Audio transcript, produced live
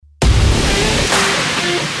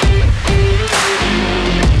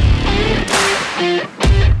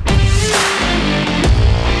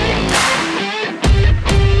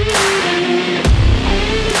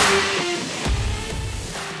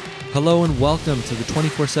Hello and welcome to the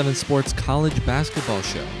 24/7 Sports College Basketball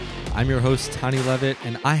Show. I'm your host, Tani Levitt,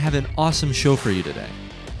 and I have an awesome show for you today.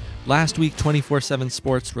 Last week, 24/7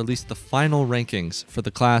 Sports released the final rankings for the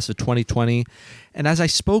class of 2020, and as I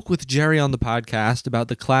spoke with Jerry on the podcast about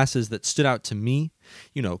the classes that stood out to me,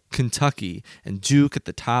 Kentucky and Duke at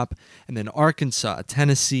the top, and then Arkansas,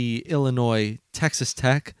 Tennessee, Illinois, Texas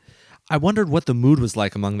Tech, I wondered what the mood was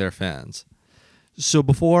like among their fans. So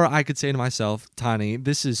before I could say to myself, Tani,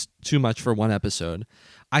 this is too much for one episode,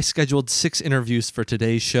 I scheduled 6 interviews for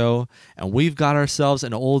today's show, and we've got ourselves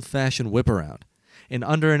an old-fashioned whip-around. In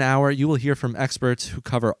under an hour, you will hear from experts who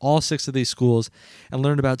cover all 6 of these schools and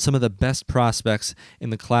learn about some of the best prospects in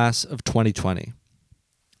the class of 2020.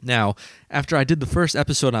 Now, after I did the first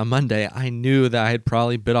episode on Monday, I knew that I had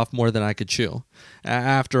probably bit off more than I could chew.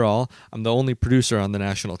 After all, I'm the only producer on the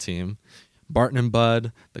national team. Barton and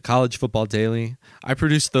Bud, the College Football Daily. I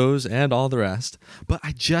produced those and all the rest, but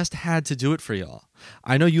I just had to do it for y'all.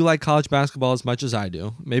 I know you like college basketball as much as I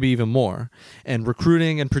do, maybe even more, and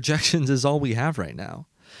recruiting and projections is all we have right now.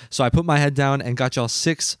 So I put my head down and got y'all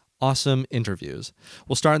 6 awesome interviews.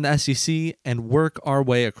 We'll start in the SEC and work our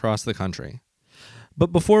way across the country.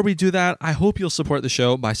 But before we do that, I hope you'll support the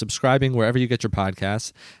show by subscribing wherever you get your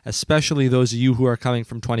podcasts, especially those of you who are coming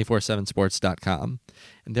from 247sports.com.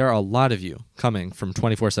 And there are a lot of you coming from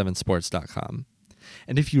 247sports.com.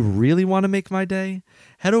 And if you really want to make my day,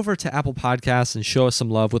 head over to Apple Podcasts and show us some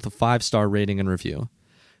love with a 5-star rating and review.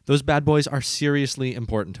 Those bad boys are seriously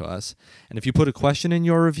important to us. And if you put a question in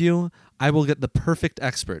your review, I will get the perfect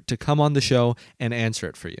expert to come on the show and answer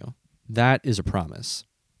it for you. That is a promise.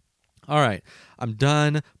 All right, I'm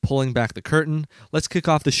done pulling back the curtain. Let's kick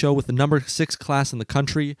off the show with the number 6 class in the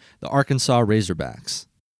country, the Arkansas Razorbacks.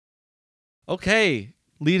 Okay,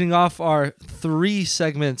 leading off our 3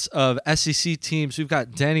 segments of SEC teams, we've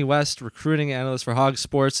got Danny West, recruiting analyst for Hog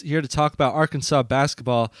Sports, here to talk about Arkansas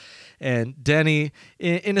basketball. And Danny,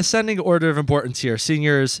 in ascending order of importance here,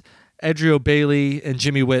 seniors Edrio Bailey and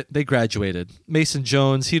Jimmy Witt, they graduated. Mason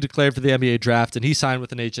Jones, he declared for the NBA draft, and he signed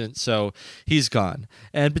with an agent, so he's gone.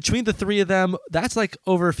 And between the 3 of them, that's like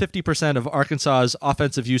over 50% of Arkansas's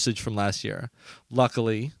offensive usage from last year.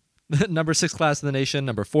 Luckily, number 6 class in the nation,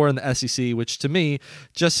 number 4 in the SEC, which to me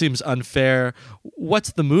just seems unfair.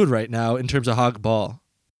 What's the mood right now in terms of Hog ball?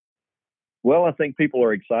 Well, I think people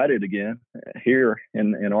are excited again here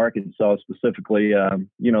in Arkansas specifically.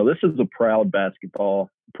 This is a proud basketball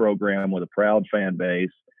program with a proud fan base.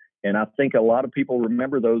 And I think a lot of people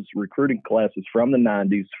remember those recruiting classes from the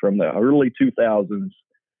 90s, from the early 2000s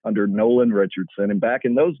under Nolan Richardson. And back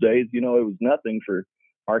in those days, it was nothing for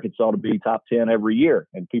Arkansas to be top 10 every year.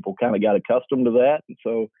 And people kind of got accustomed to that. And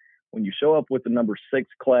so when you show up with the number 6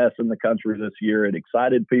 class in the country this year, it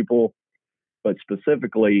excited people. But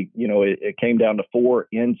specifically, it came down to 4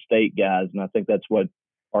 in-state guys. And I think that's what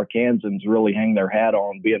Arkansans really hang their hat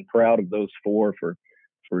on, being proud of those 4 for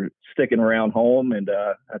sticking around home. And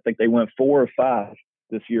I think they went 4 or 5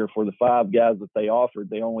 this year for the 5 guys that they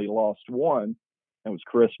offered. They only lost 1. That was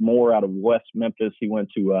Chris Moore out of West Memphis. He went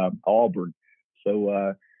to Auburn.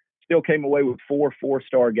 So still came away with 4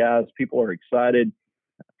 4-star guys. People are excited.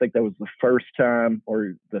 I think that was the first time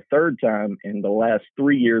or the third time in the last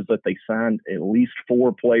 3 years that they signed at least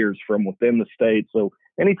 4 players from within the state. So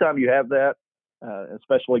anytime you have that,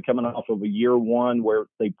 especially coming off of a year 1 where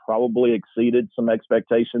they probably exceeded some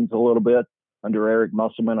expectations a little bit under Eric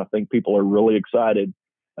Musselman, I think people are really excited,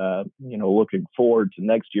 looking forward to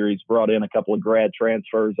next year. He's brought in a couple of grad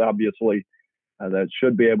transfers, obviously, that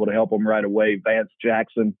should be able to help him right away. Vance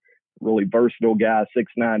Jackson, really versatile guy, 6'9",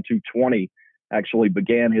 220. Actually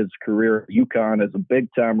began his career at UConn as a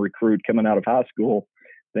big-time recruit coming out of high school.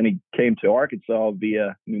 Then he came to Arkansas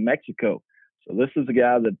via New Mexico. So this is a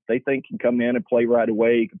guy that they think can come in and play right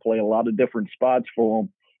away. He can play a lot of different spots for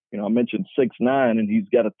them. I mentioned 6'9", and he's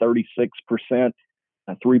got a 36%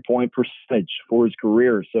 three-point percentage for his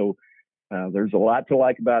career. So there's a lot to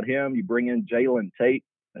like about him. You bring in Jalen Tate,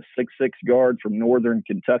 a 6'6" guard from Northern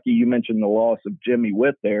Kentucky. You mentioned the loss of Jimmy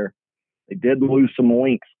Witt there. They did lose some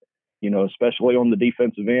length, especially on the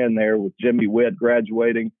defensive end there with Jimmy Witt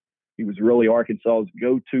graduating. He was really Arkansas's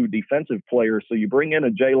go-to defensive player. So you bring in a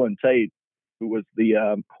Jalen Tate, who was the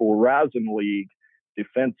Horizon League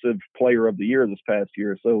Defensive Player of the Year this past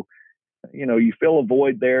year. So, you fill a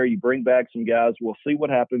void there. You bring back some guys. We'll see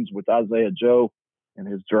what happens with Isaiah Joe and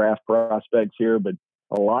his draft prospects here, but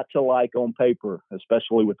a lot to like on paper,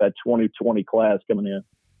 especially with that 2020 class coming in.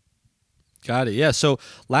 Got it. Yeah. So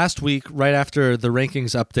last week, right after the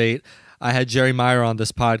rankings update, I had Jerry Meyer on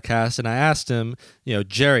this podcast, and I asked him,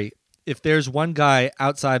 Jerry, if there's one guy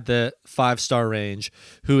outside the 5-star range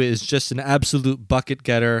who is just an absolute bucket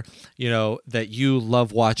getter, that you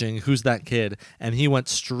love watching, who's that kid? And he went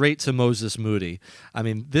straight to Moses Moody. I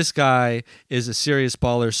mean, this guy is a serious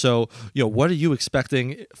baller. So, what are you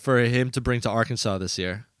expecting for him to bring to Arkansas this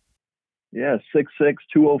year? Yeah, 6'6",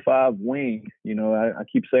 205 wing. I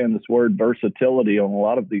keep saying this word versatility on a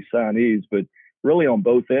lot of these signees, but really on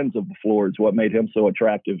both ends of the floor is what made him so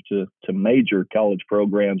attractive to major college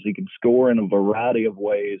programs. He can score in a variety of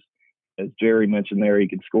ways. As Jerry mentioned there, he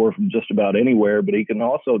can score from just about anywhere, but he can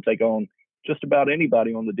also take on just about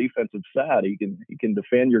anybody on the defensive side. He can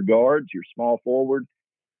defend your guards, your small forward.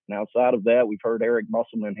 And outside of that, we've heard Eric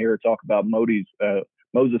Musselman here talk about Moses's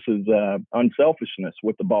unselfishness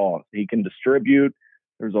with the ball. He can distribute.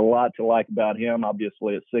 There's a lot to like about him.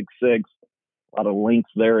 Obviously, at 6'6", a lot of length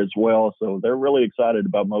there as well. So they're really excited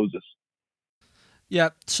about Moses.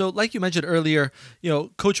 Yeah, so like you mentioned earlier,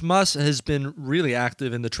 Coach Muss has been really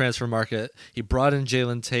active in the transfer market. He brought in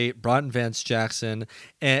Jalen Tate, brought in Vance Jackson,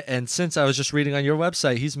 and since I was just reading on your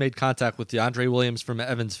website, he's made contact with DeAndre Williams from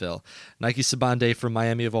Evansville, Nike Sabande from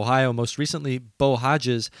Miami of Ohio, most recently Bo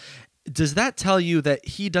Hodges. Does that tell you that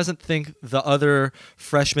he doesn't think the other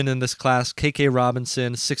freshmen in this class, KK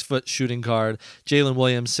Robinson, 6-foot shooting guard, Jalen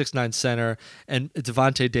Williams, 6'9" center, and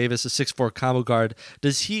Devontae Davis, a 6'4" combo guard,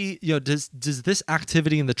 does he, does this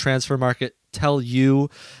activity in the transfer market tell you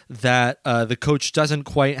that the coach doesn't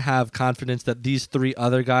quite have confidence that these three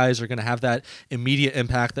other guys are going to have that immediate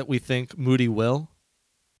impact that we think Moody will?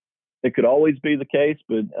 It could always be the case,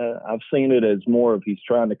 but I've seen it as more of he's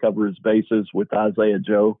trying to cover his bases with Isaiah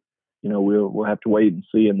Joe. We'll have to wait and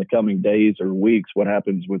see in the coming days or weeks what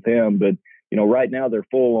happens with him. But, right now they're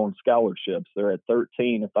full on scholarships. They're at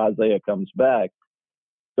 13 if Isaiah comes back.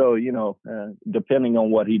 So, depending on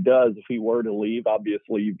what he does, if he were to leave,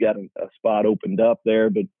 obviously you've got a spot opened up there.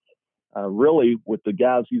 But really with the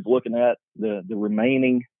guys he's looking at, the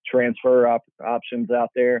remaining transfer options out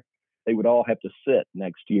there, they would all have to sit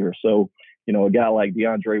next year. So, a guy like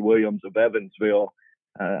DeAndre Williams of Evansville,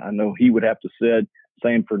 I know he would have to sit.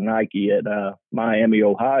 Same for Nike at Miami,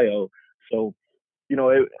 Ohio. So,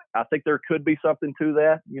 I think there could be something to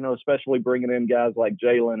that, especially bringing in guys like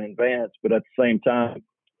Jalen and Vance. But at the same time,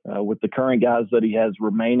 with the current guys that he has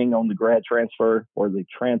remaining on the grad transfer or the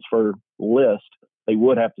transfer list, they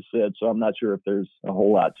would have to sit. So I'm not sure if there's a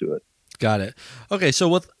whole lot to it. Got it. Okay,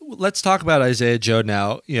 so let's talk about Isaiah Joe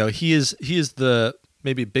now. He is the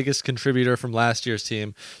maybe biggest contributor from last year's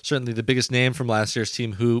team, certainly the biggest name from last year's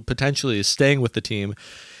team who potentially is staying with the team.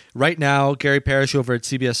 Right now, Gary Parrish over at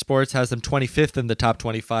CBS Sports has them 25th in the top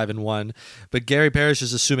 25 and 1, but Gary Parrish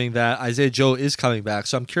is assuming that Isaiah Joe is coming back.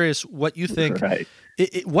 So I'm curious what you think. Right.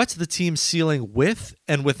 What's the team ceiling with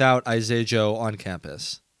and without Isaiah Joe on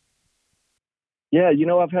campus? Yeah,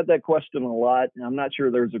 I've had that question a lot, and I'm not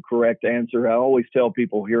sure there's a correct answer. I always tell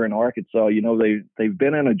people here in Arkansas, they've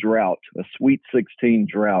been in a drought, a Sweet 16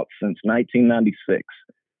 drought since 1996.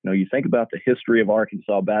 You think about the history of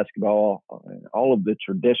Arkansas basketball, all of the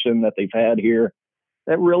tradition that they've had here.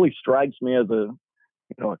 That really strikes me as a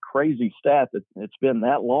crazy stat that it's been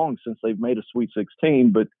that long since they've made a Sweet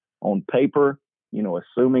 16. But on paper,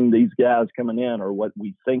 assuming these guys coming in are what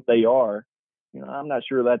we think they are, I'm not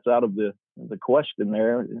sure that's out of the question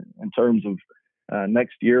there in terms of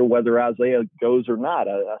next year, whether Isaiah goes or not.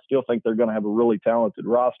 I still think they're going to have a really talented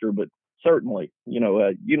roster, but certainly,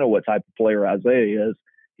 what type of player Isaiah is.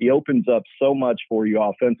 He opens up so much for you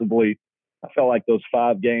offensively. I felt like those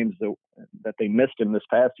 5 games that they missed him this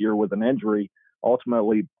past year with an injury,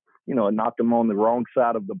 ultimately, it knocked them on the wrong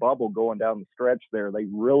side of the bubble going down the stretch there. They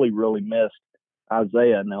really, really missed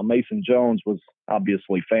Isaiah. Now, Mason Jones was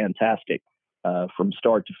obviously fantastic from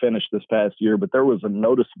start to finish this past year, but there was a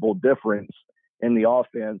noticeable difference in the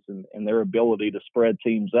offense and their ability to spread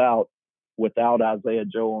teams out without Isaiah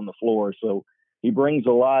Joe on the floor. So he brings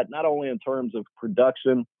a lot, not only in terms of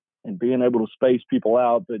production and being able to space people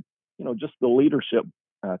out, but, just the leadership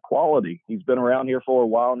quality. He's been around here for a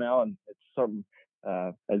while now, and it's something,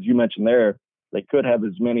 as you mentioned there, they could have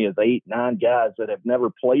as many as 8, 9 guys that have never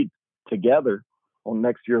played together on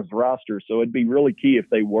next year's roster. So it'd be really key if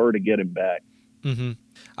they were to get him back. Mm-hmm.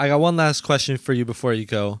 I got one last question for you before you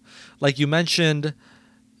go. Like you mentioned,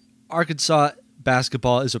 Arkansas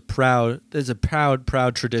basketball is a proud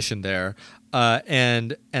tradition there.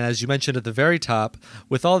 And as you mentioned at the very top,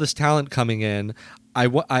 with all this talent coming in,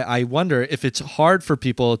 I wonder if it's hard for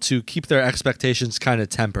people to keep their expectations kind of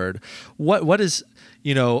tempered. What is,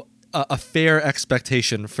 a fair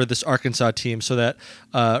expectation for this Arkansas team so that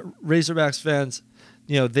Razorbacks fans,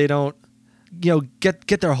 they don't,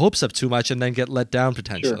 get their hopes up too much and then get let down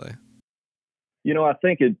potentially? Sure. I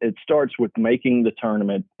think it starts with making the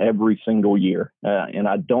tournament every single year. And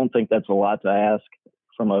I don't think that's a lot to ask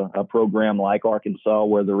from a program like Arkansas,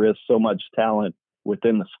 where there is so much talent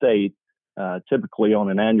within the state, typically on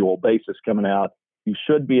an annual basis coming out. You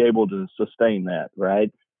should be able to sustain that,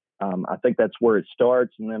 right? I think that's where it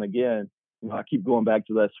starts. And then again, I keep going back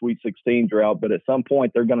to that Sweet 16 drought, but at some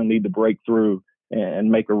point they're going to need to break through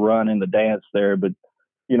and make a run in the dance there. But,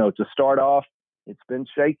 to start off, it's been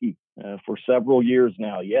shaky for several years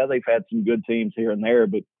now. Yeah, they've had some good teams here and there,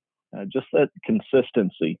 but just that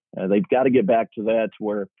consistency. They've got to get back to that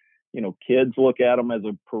where, kids look at them as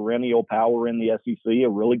a perennial power in the SEC, a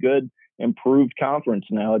really good improved conference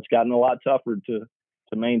now. It's gotten a lot tougher to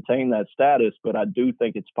maintain that status, but I do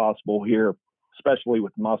think it's possible here, especially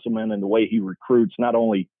with Musselman and the way he recruits not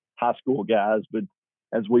only high school guys, but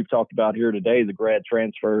as we've talked about here today, the grad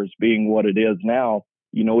transfers being what it is now,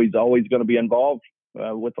 he's always going to be involved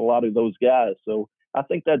with a lot of those guys. So I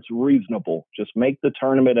think that's reasonable. Just make the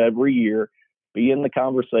tournament every year, be in the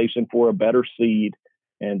conversation for a better seed,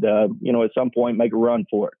 and, at some point make a run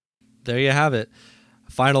for it. There you have it.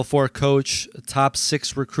 Final Four coach, top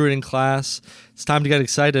 6 recruiting class. It's time to get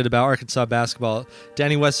excited about Arkansas basketball.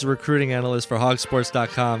 Danny West is a recruiting analyst for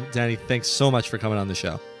hogsports.com. Danny, thanks so much for coming on the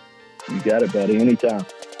show. You got it, buddy. Anytime.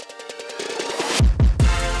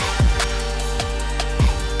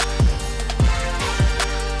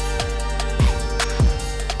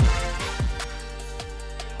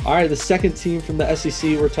 All right, the second team from the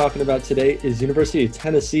SEC we're talking about today is University of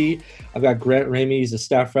Tennessee. I've got Grant Ramey. He's a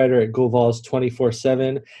staff writer at GoVols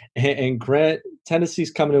 24/7. And Grant, Tennessee's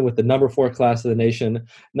coming in with the number 4 class of the nation,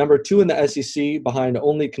 number 2 in the SEC behind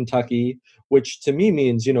only Kentucky, which to me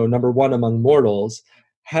means, number 1 among mortals.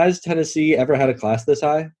 Has Tennessee ever had a class this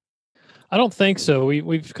high? I don't think so.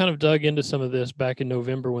 We've kind of dug into some of this back in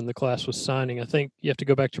November when the class was signing. I think you have to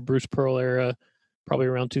go back to Bruce Pearl era, probably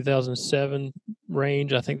around 2007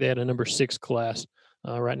 range. I think they had a number 6 class.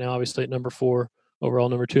 Right now, obviously at number 4, overall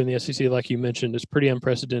number 2 in the SEC, like you mentioned, is pretty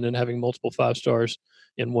unprecedented having multiple 5 stars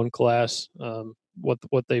in one class.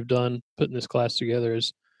 What they've done putting this class together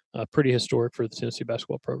is pretty historic for the Tennessee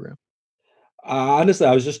basketball program. Honestly,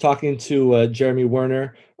 I was just talking to Jeremy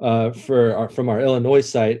Werner from our Illinois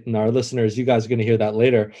site, and our listeners, you guys are going to hear that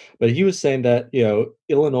later. But he was saying that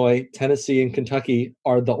Illinois, Tennessee, and Kentucky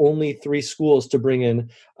are the only 3 schools to bring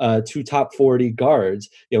in 2 top 40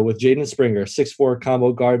 guards. With Jaden Springer, 6'4"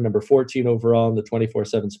 combo guard, number 14 overall in the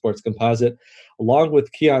 24/7 Sports Composite, along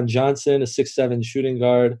with Keon Johnson, a 6'7" shooting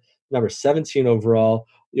guard, number 17 overall.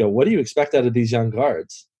 What do you expect out of these young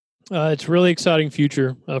guards? It's a really exciting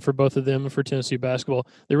future for both of them and for Tennessee basketball.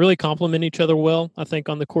 They really complement each other well, I think,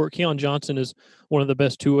 on the court. Keon Johnson is one of the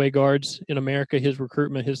best two-way guards in America. His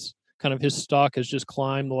recruitment, his stock has just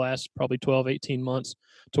climbed the last probably 12, 18 months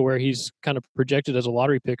to where he's kind of projected as a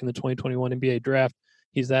lottery pick in the 2021 NBA draft.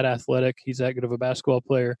 He's that athletic. He's that good of a basketball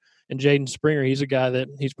player. And Jaden Springer, he's a guy that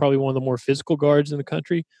he's probably one of the more physical guards in the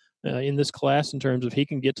country in this class in terms of he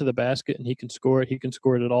can get to the basket and he can score it. He can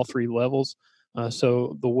score it at all 3 levels.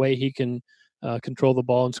 So the way he can control the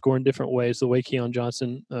ball and score in different ways, the way Keon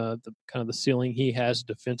Johnson, the ceiling he has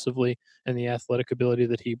defensively and the athletic ability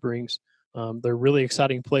that he brings, they're really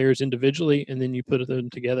exciting players individually. And then you put them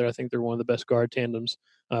together, I think they're one of the best guard tandems,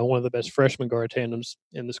 one of the best freshman guard tandems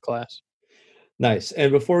in this class. Nice.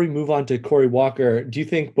 And before we move on to Corey Walker, do you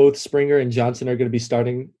think both Springer and Johnson are going to be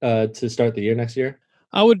starting to start the year next year?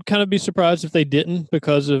 I would kind of be surprised if they didn't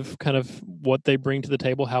because of kind of what they bring to the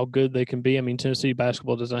table, how good they can be. I mean, Tennessee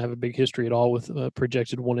basketball doesn't have a big history at all with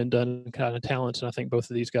projected one-and-done kind of talents, and I think both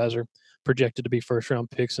of these guys are projected to be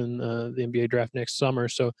first-round picks in the NBA draft next summer.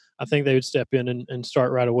 So I think they would step in and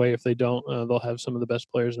start right away. If they don't, they'll have some of the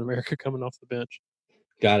best players in America coming off the bench.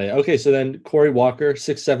 Got it. Okay, so then Corey Walker,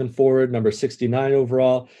 6'7" forward, number 69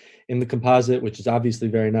 overall in the composite, which is obviously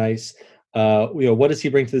very nice. What does he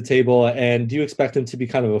bring to the table, and do you expect him to be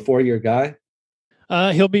kind of a 4-year guy?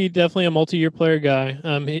 He'll be definitely a multi-year player guy.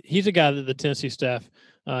 He's a guy that the Tennessee staff,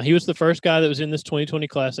 he was the first guy that was in this 2020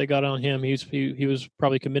 class. They got on him. He was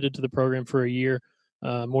probably committed to the program for a year,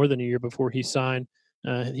 more than a year before he signed.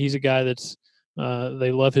 He's a guy that's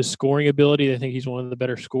they love his scoring ability. They think he's one of the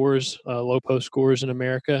better scorers, low post scorers in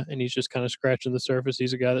America, and he's just kind of scratching the surface.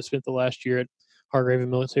 He's a guy that spent the last year at Hargraven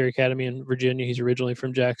Military Academy in Virginia. He's originally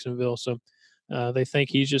from Jacksonville, so they think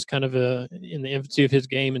he's just kind of in the infancy of his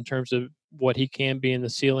game in terms of what he can be in the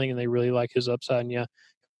ceiling, and they really like his upside. And yeah,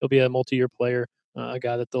 he'll be a multi-year player, a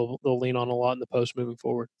guy that they'll lean on a lot in the post moving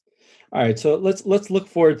forward. All right, so let's look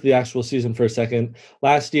forward to the actual season for a second.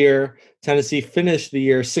 Last year, Tennessee finished the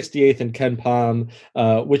year 68th in Ken Palm,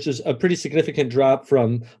 which is a pretty significant drop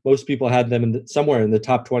from most people had them somewhere in the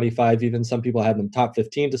top 25. Even some people had them top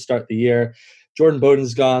 15 to start the year. Jordan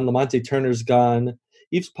Bowden's gone. Lamonte Turner's gone.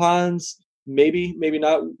 Yves Pons, maybe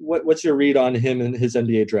not. What's your read on him and his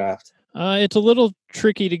NBA draft? It's a little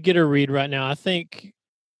tricky to get a read right now. I think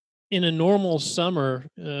in a normal summer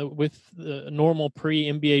with the normal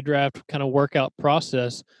pre-NBA draft kind of workout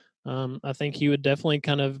process, I think he would definitely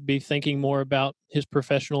kind of be thinking more about his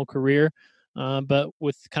professional career. But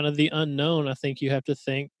with kind of the unknown, I think you have to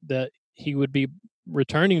think that he would be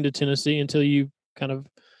returning to Tennessee until you kind of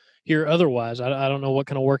hear otherwise. I don't know what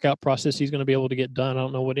kind of workout process he's going to be able to get done. I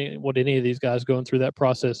don't know what any of these guys going through that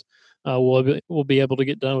process will be able to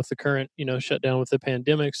get done with the current shutdown with the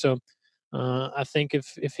pandemic. So I think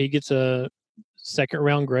if he gets a second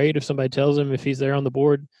round grade, if somebody tells him if he's there on the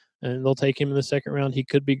board and they'll take him in the second round, he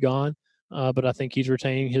could be gone. But I think he's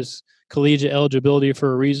retaining his collegiate eligibility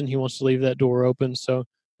for a reason. He wants to leave that door open. So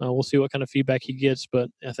we'll see what kind of feedback he gets. But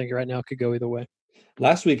I think right now it could go either way.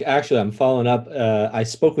 Last week, actually, I'm following up. I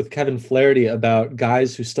spoke with Kevin Flaherty about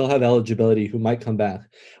guys who still have eligibility who might come back.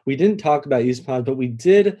 We didn't talk about Yves Pons, but we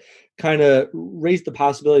did kind of raise the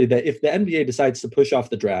possibility that if the NBA decides to push off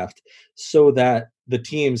the draft so that the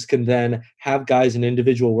teams can then have guys in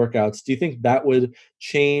individual workouts, do you think that would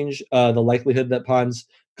change the likelihood that Pons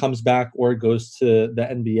comes back or goes to the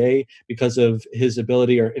NBA because of his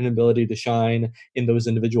ability or inability to shine in those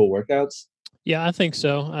individual workouts? Yeah, I think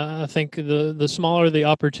so. I think the smaller the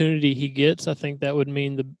opportunity he gets, I think that would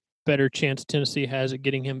mean the better chance Tennessee has at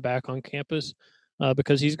getting him back on campus,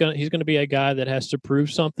 because he's gonna be a guy that has to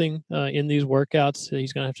prove something in these workouts.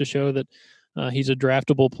 He's gonna have to show that he's a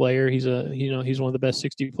draftable player. He's one of the best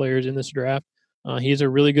 60 players in this draft. He's a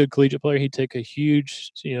really good collegiate player. He'd take a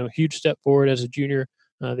huge step forward as a junior.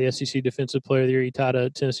 The SEC Defensive Player of the Year. He tied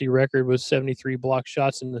a Tennessee record with 73 blocked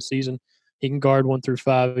shots in the season. He can guard 1 through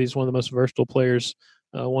 5. He's one of the most versatile players,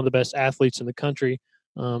 one of the best athletes in the country.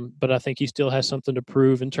 But I think he still has something to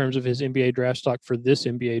prove in terms of his NBA draft stock for this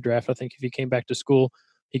NBA draft. I think if he came back to school,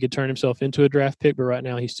 he could turn himself into a draft pick. But right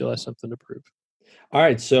now, he still has something to prove. All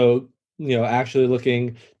right. So, actually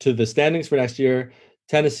looking to the standings for next year,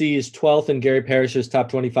 Tennessee is 12th in Gary Parrish's top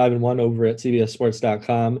 25 and 1 over at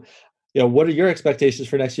CBSSports.com. What are your expectations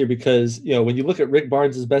for next year? Because, when you look at Rick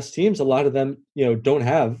Barnes' best teams, a lot of them, don't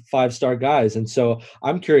have 5-star guys. And so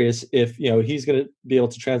I'm curious if, he's going to be able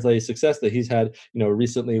to translate a success that he's had,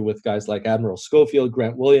 recently with guys like Admiral Schofield,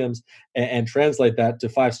 Grant Williams, and translate that to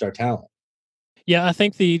 5-star talent. Yeah, I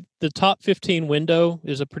think the top 15 window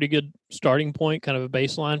is a pretty good starting point, kind of a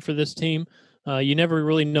baseline for this team. You never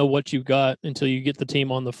really know what you've got until you get the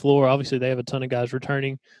team on the floor. Obviously, they have a ton of guys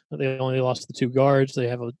returning. They only lost the 2 guards. They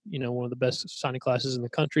have one of the best signing classes in the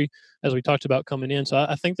country, as we talked about coming in. So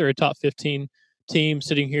I think they're a top 15 team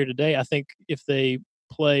sitting here today. I think if they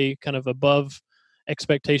play kind of above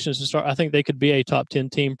expectations to start, I think they could be a top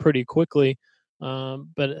 10 team pretty quickly.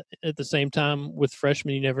 But at the same time, with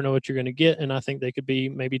freshmen, you never know what you're going to get. And I think they could be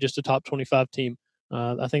maybe just a top 25 team.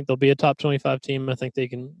 I think they'll be a top 25 team. I think they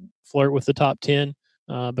can flirt with the top 10,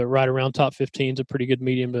 but right around top 15 is a pretty good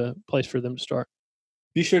medium place for them to start.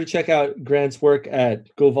 Be sure to check out Grant's work at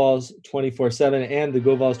GoVols 24/7 and the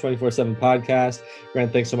GoVols 24/7 podcast.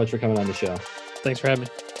 Grant, thanks so much for coming on the show. Thanks for having me.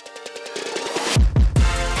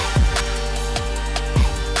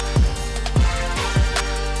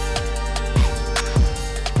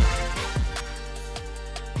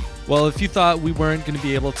 Well, if you thought we weren't going to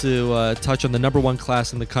be able to touch on the number 1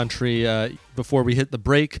 class in the country before we hit the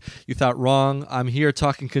break, you thought wrong. I'm here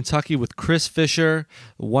talking Kentucky with Chris Fisher,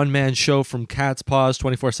 a one-man show from Cat's Paws,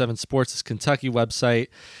 24/7 Sports' Kentucky website.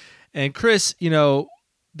 And Chris,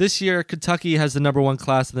 this year Kentucky has the number 1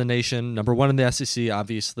 class in the nation, number 1 in the SEC,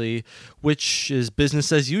 obviously, which is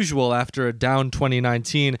business as usual after a down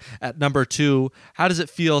 2019 at number 2. How does it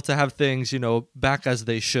feel to have things, back as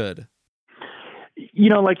they should?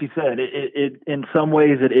 Like you said, it in some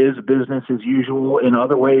ways it is business as usual. In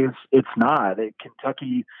other ways, it's not.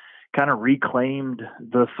 Kentucky kind of reclaimed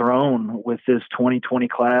the throne with this 2020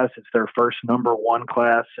 class. It's their first number 1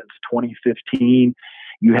 class since 2015.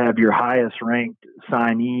 You have your highest ranked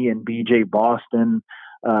signee in BJ Boston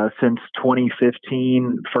since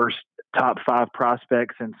 2015, first top 5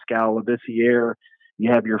 prospects in Skal Labissiere.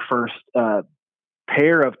 You have your first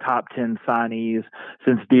pair of top 10 signees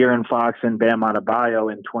since De'Aaron Fox and Bam Adebayo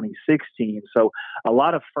in 2016. So a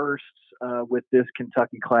lot of firsts with this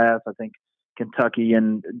Kentucky class. I think Kentucky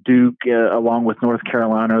and Duke, along with North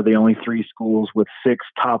Carolina, are the only 3 schools with 6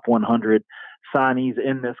 top 100 signees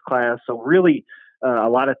in this class. So really a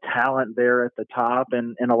lot of talent there at the top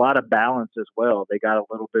and a lot of balance as well. They got a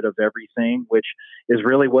little bit of everything, which is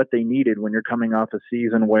really what they needed when you're coming off a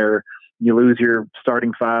season where you lose your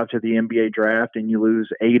starting 5 to the NBA draft and you lose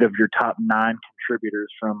 8 of your top 9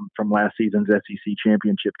 contributors from last season's SEC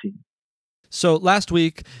championship team. So last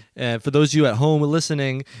week, for those of you at home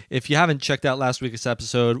listening, if you haven't checked out last week's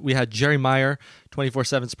episode, we had Jerry Meyer,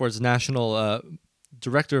 24/7 Sports National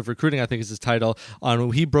Director of Recruiting, I think is his title,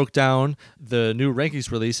 on he broke down the new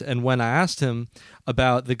rankings release. And when I asked him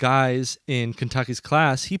about the guys in Kentucky's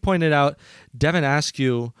class, he pointed out Devin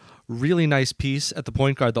Askew, really nice piece at the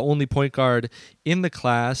point guard, the only point guard in the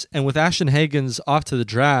class. And with Ashton Hagans off to the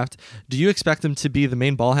draft, do you expect him to be the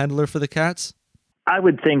main ball handler for the Cats? I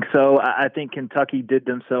would think so. I think Kentucky did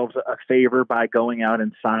themselves a favor by going out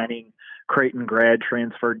and signing Creighton grad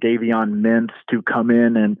transfer Davion Mintz to come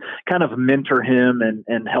in and kind of mentor him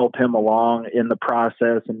and help him along in the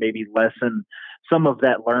process and maybe lessen some of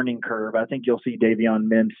that learning curve. I think you'll see Davion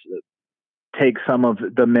Mintz take some of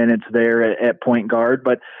the minutes there at point guard.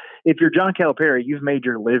 But if you're John Calipari, you've made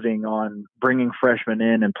your living on bringing freshmen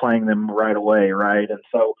in and playing them right away, right? And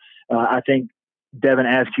so I think Devin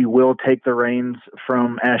Askew will take the reins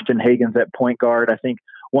from Ashton Hagans at point guard. I think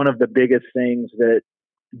one of the biggest things that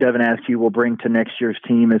Devin Askew will bring to next year's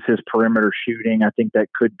team is his perimeter shooting. I think that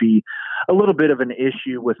could be a little bit of an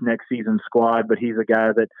issue with next season's squad, but he's a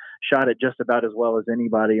guy that shot it just about as well as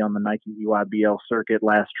anybody on the Nike EYBL circuit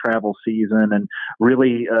last travel season and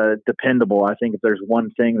really dependable. I think if there's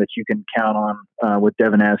one thing that you can count on with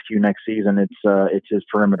Devin Askew next season, it's his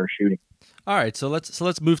perimeter shooting. All right, so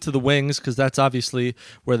let's move to the wings because that's obviously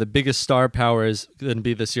where the biggest star power is going to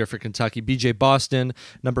be this year for Kentucky. B.J. Boston,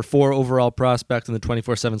 number 4 overall prospect in the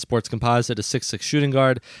 24/7 Sports Composite, a 6'6" shooting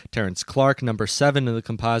guard. Terrence Clark, number 7 in the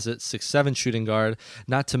composite, 6'7" shooting guard.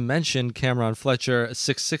 Not to mention Cameron Fletcher, a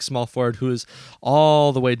 6'6" small forward who is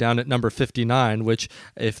all the way down at number 59, which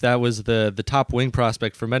if that was the top wing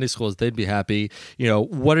prospect for many schools, they'd be happy.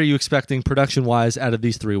 What are you expecting production-wise out of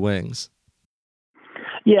these 3 wings?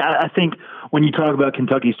 Yeah, I think when you talk about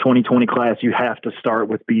Kentucky's 2020 class, you have to start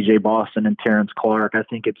with B.J. Boston and Terrence Clark. I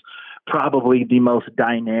think it's probably the most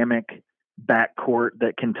dynamic backcourt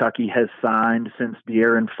that Kentucky has signed since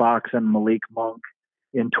De'Aaron Fox and Malik Monk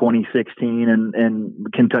in 2016. And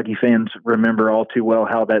Kentucky fans remember all too well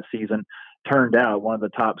how that season turned out. One of the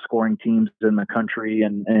top scoring teams in the country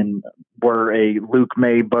and were a Luke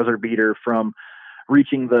May buzzer beater from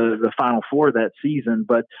reaching the Final Four that season.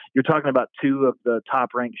 But you're talking about 2 of the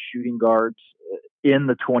top-ranked shooting guards in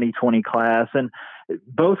the 2020 class, and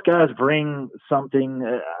both guys bring something,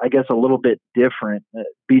 I guess, a little bit different.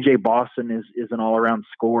 B.J. Boston is an all-around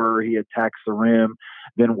scorer. He attacks the rim,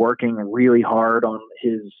 been working really hard on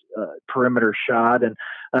his perimeter shot, and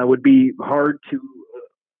would be hard to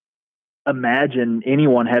imagine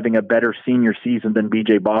anyone having a better senior season than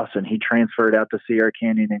B.J. Boston. He transferred out to Sierra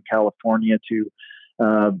Canyon in California to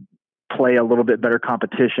play a little bit better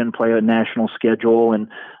competition, play a national schedule, and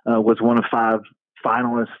was one of 5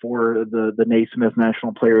 finalists for the Naismith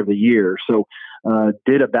National Player of the Year. So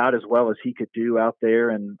did about as well as he could do out there.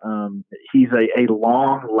 And he's a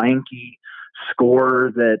long, lanky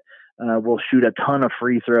scorer that will shoot a ton of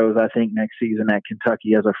free throws, I think, next season at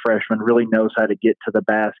Kentucky as a freshman, really knows how to get to the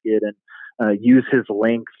basket and use his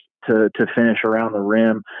length to finish around the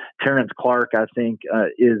rim. Terrence Clark, I think,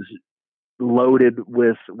 is loaded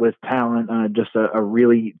with talent, just a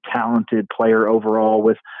really talented player overall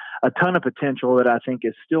with a ton of potential that I think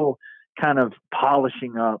is still kind of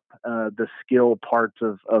polishing up the skill parts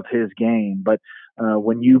of his game. But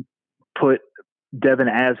when you put Devin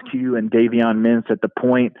Askew and Davion Mintz at the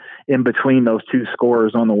point in between those 2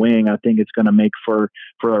 scorers on the wing, I think it's going to make for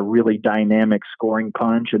a really dynamic scoring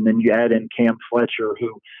punch. And then you add in Cam Fletcher,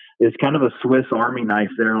 who is kind of a Swiss Army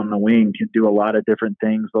knife there on the wing, can do a lot of different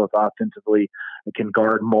things, both offensively, it can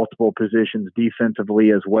guard multiple positions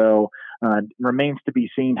defensively as well. Remains to be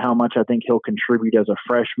seen how much I think he'll contribute as a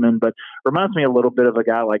freshman, but reminds me a little bit of a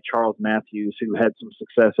guy like Charles Matthews, who had some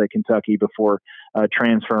success at Kentucky before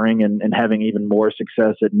transferring and having even more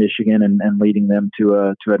success at Michigan and leading them to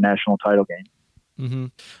a national title game. Mm-hmm.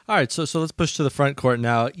 All right, so let's push to the front court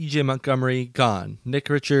now. E.J. Montgomery, gone. Nick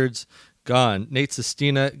Richards, gone. Nate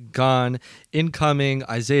Sestina, gone. Incoming,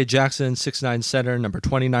 Isaiah Jackson, 6'9" center, number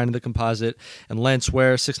 29 in the composite, and Lance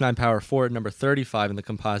Ware, 6'9" power forward, number 35 in the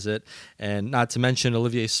composite. And not to mention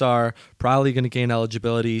Olivier Sarr, probably going to gain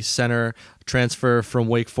eligibility, center, transfer from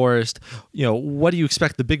Wake Forest. What do you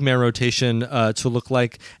expect the big man rotation to look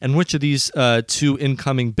like? And which of these 2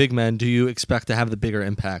 incoming big men do you expect to have the bigger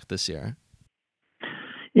impact this year?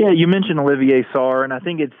 Yeah, you mentioned Olivier Sarr, and I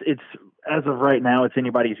think it's as of right now, it's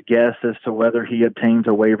anybody's guess as to whether he obtains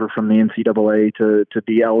a waiver from the NCAA to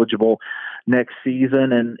be eligible next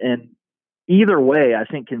season. And either way, I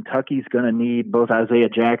think Kentucky's going to need both Isaiah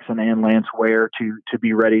Jackson and Lance Ware to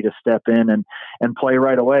be ready to step in and play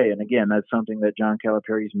right away. And again, that's something that John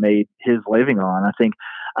Calipari's made his living on. I think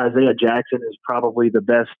Isaiah Jackson is probably the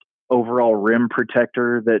best overall rim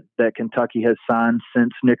protector that Kentucky has signed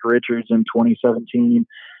since Nick Richards in 2017.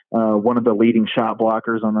 One of the leading shot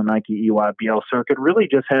blockers on the Nike EYBL circuit, really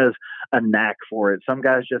just has a knack for it. Some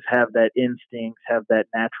guys just have that instinct, have that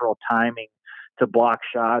natural timing to block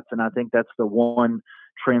shots, and I think that's the one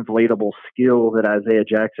translatable skill that Isaiah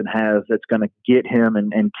Jackson has that's going to get him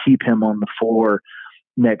and keep him on the floor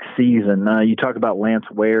next season. You talk about Lance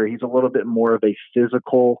Ware. He's a little bit more of a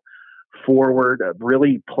physical forward,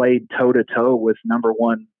 really played toe-to-toe with number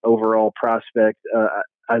one overall prospect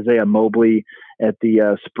Isaiah Mobley at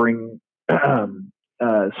the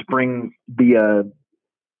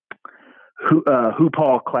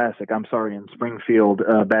Hoopall Classic, in Springfield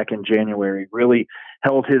back in January. Really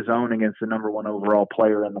held his own against the number one overall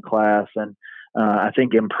player in the class, and I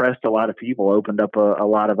think impressed a lot of people, opened up a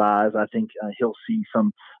lot of eyes. I think he'll see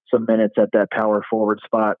some minutes at that power forward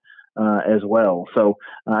spot as well. So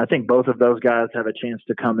I think both of those guys have a chance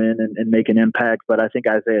to come in and make an impact, but I think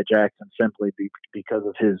Isaiah Jackson, simply because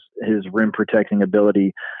of his rim protecting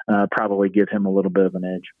ability, probably give him a little bit of an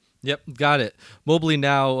edge. Yep, got it. Mobley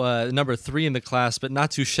now number 3 in the class, but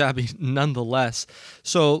not too shabby nonetheless.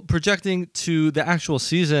 So projecting to the actual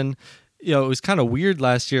season, it was kind of weird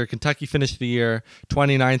last year. Kentucky finished the year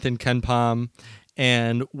 29th in KenPom,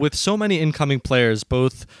 and with so many incoming players,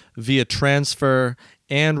 both via transfer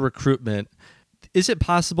and recruitment, is it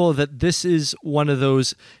possible that this is one of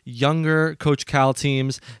those younger Coach Cal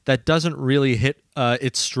teams that doesn't really hit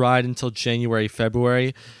its stride until January,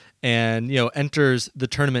 February, and enters the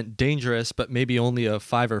tournament dangerous, but maybe only a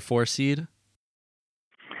 5 or 4 seed?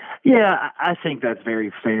 Yeah, I think that's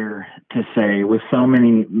very fair to say, with so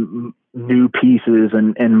many new pieces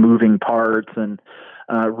and moving parts, and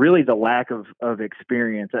really the lack of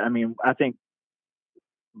experience. I mean, I think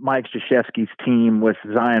Mike Krzyzewski's team with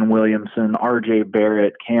Zion Williamson, R.J.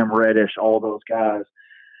 Barrett, Cam Reddish, all those guys,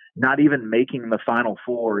 not even making the Final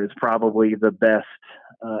Four is probably the best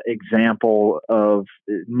example of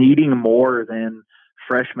needing more than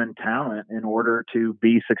freshman talent in order to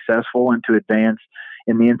be successful and to advance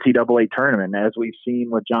in the NCAA tournament. As we've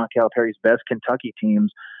seen with John Calipari's best Kentucky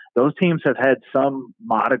teams, those teams have had some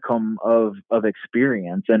modicum of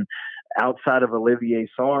experience. And outside of Olivier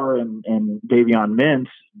Sarr and Davion Mintz,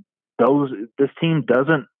 this team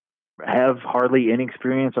doesn't have hardly any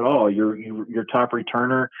experience at all. Your top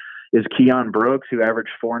returner is Keon Brooks, who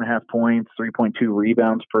averaged 4.5 points, 3.2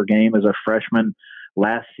 rebounds per game as a freshman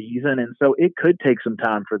last season. And so it could take some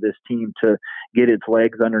time for this team to get its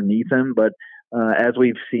legs underneath him. But as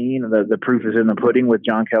we've seen, the proof is in the pudding with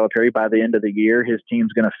John Calipari. By the end of the year, his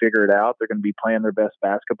team's going to figure it out. They're going to be playing their best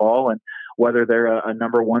basketball, and whether they're a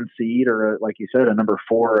number 1 seed or, like you said, a number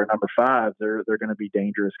 4 or a number 5, they're going to be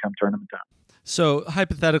dangerous come tournament time. So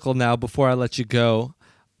hypothetical now, before I let you go,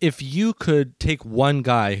 if you could take one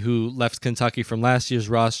guy who left Kentucky from last year's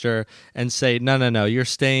roster and say, no, you're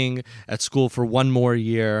staying at school for one more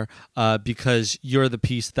year because you're the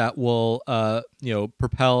piece that will,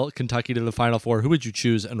 propel Kentucky to the Final Four, who would you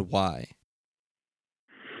choose and why?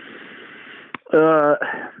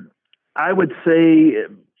 I would say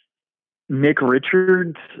Nick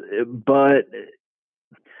Richards, but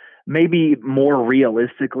maybe more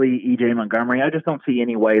realistically, E.J. Montgomery. I just don't see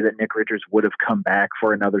any way that Nick Richards would have come back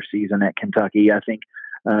for another season at Kentucky. I think,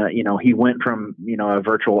 he went from, a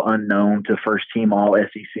virtual unknown to first team all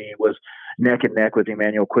SEC, was neck and neck with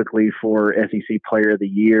Emmanuel Quickley for SEC Player of the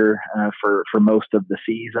Year for most of the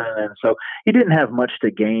season. And so he didn't have much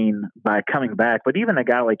to gain by coming back. But even a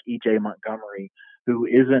guy like E.J. Montgomery, who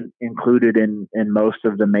isn't included in most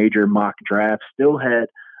of the major mock drafts, still had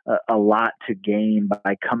a lot to gain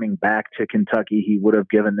by coming back to Kentucky. He would have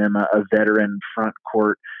given them a veteran front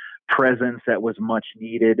court presence that was much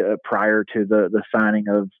needed prior to the signing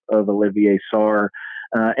of Olivier Sarr,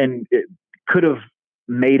 and it could have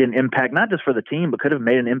made an impact, not just for the team, but could have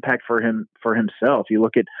made an impact for himself. You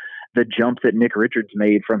look at the jump that Nick Richards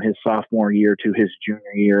made from his sophomore year to his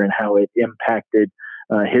junior year and how it impacted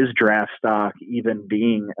his draft stock, even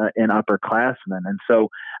being an upperclassman. And so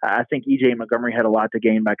I think E.J. Montgomery had a lot to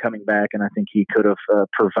gain by coming back, and I think he could have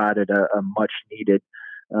provided a much-needed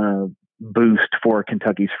boost for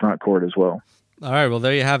Kentucky's front court as well. All right, well,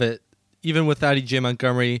 there you have it. even without E.J.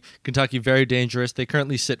 Montgomery, Kentucky very dangerous. They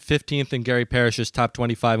currently sit 15th in Gary Parrish's top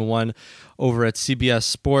 25-1 over at CBS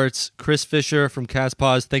Sports. Chris Fisher from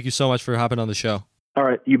CastPause, thank you so much for hopping on the show. All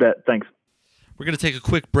right, you bet. Thanks. We're going to take a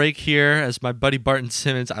quick break here as my buddy Barton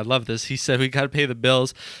Simmons, I love this, he said we got to pay the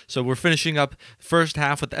bills. So we're finishing up first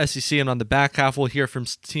half with the SEC, and on the back half we'll hear from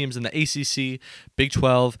teams in the ACC, Big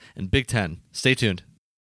 12, and Big 10. Stay tuned.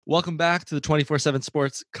 Welcome back to the 24/7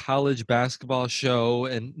 Sports College Basketball Show.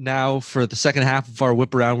 And now for the second half of our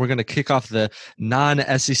whip around, we're going to kick off the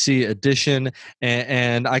non-SEC edition.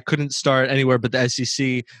 And I couldn't start anywhere but the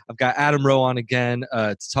SEC. I've got Adam Rowe on again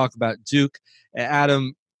to talk about Duke.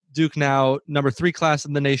 Adam, Duke now number 3 class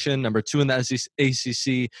in the nation, number 2 in the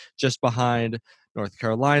ACC, just behind North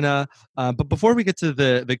Carolina. But before we get to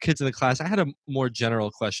the kids in the class, I had a more general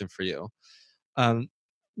question for you.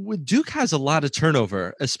 Duke has a lot of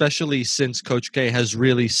turnover, especially since Coach K has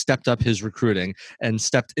really stepped up his recruiting and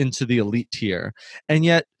stepped into the elite tier. And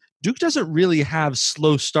yet, Duke doesn't really have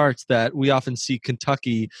slow starts that we often see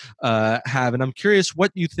Kentucky have. And I'm curious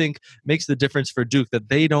what you think makes the difference for Duke, that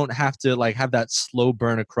they don't have to have that slow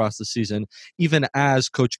burn across the season, even as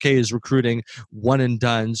Coach K is recruiting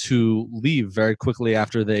one-and-dones who leave very quickly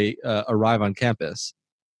after they arrive on campus.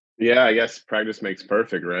 Yeah, I guess practice makes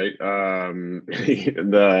perfect, right?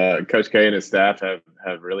 The Coach K and his staff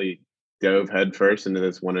have really dove headfirst into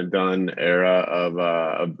this one and done era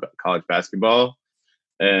of college basketball,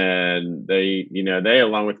 and they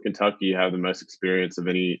along with Kentucky have the most experience of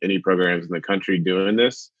any programs in the country doing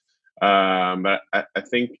this. But I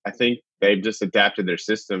think they've just adapted their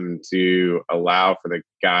system to allow for the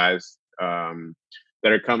guys that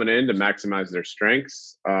are coming in to maximize their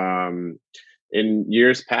strengths. In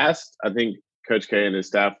years past, I think Coach K and his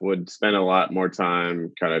staff would spend a lot more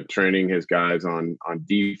time kind of training his guys on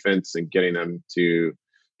defense and getting them to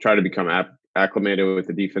try to become acclimated with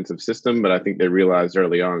the defensive system. But I think they realized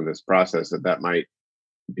early on in this process that might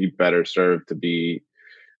be better served to be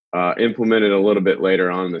implemented a little bit later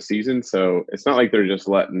on in the season. So it's not like they're just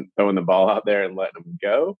throwing the ball out there and letting them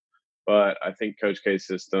go. But I think Coach K's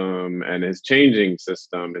system and his changing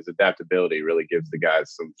system, his adaptability really gives the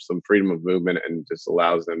guys some freedom of movement and just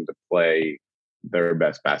allows them to play their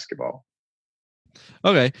best basketball.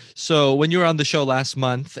 Okay, so when you were on the show last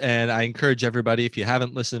month, and I encourage everybody, if you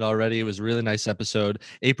haven't listened already, it was a really nice episode,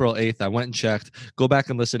 April 8th. I went and checked. Go back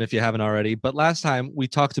and listen if you haven't already. But last time we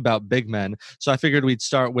talked about big men, so I figured we'd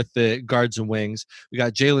start with the guards and wings. We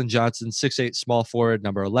got Jalen Johnson, 6'8", small forward,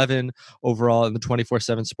 number 11 overall in the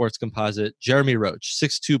 24/7 Sports Composite. Jeremy Roach,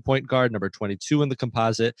 6'2", point guard, number 22 in the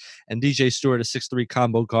composite. And DJ Stewart, a 6'3",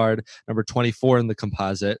 combo guard, number 24 in the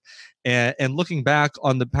composite. And looking back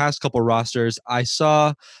on the past couple rosters, I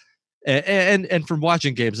saw, and from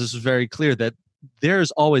watching games, this was very clear that there's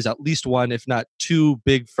always at least one, if not two,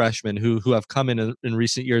 big freshmen who have come in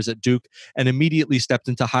recent years at Duke and immediately stepped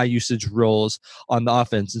into high usage roles on the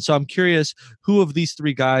offense. And so I'm curious, who of these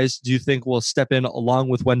 3 guys do you think will step in along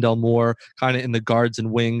with Wendell Moore, kind of in the guards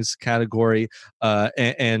and wings category,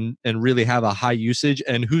 and really have a high usage,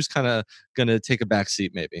 and who's kind of going to take a back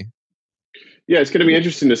seat maybe? Yeah, it's going to be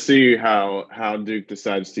interesting to see how Duke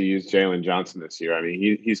decides to use Jalen Johnson this year. I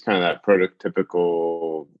mean, he's kind of that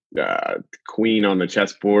prototypical queen on the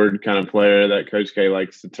chessboard kind of player that Coach K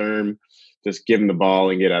likes to term. Just give him the ball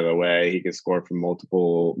and get out of the way. He can score from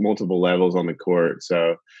multiple levels on the court.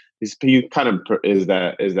 So he kind of is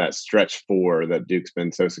that stretch 4 that Duke's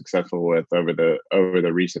been so successful with over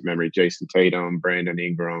the recent memory. Jason Tatum, Brandon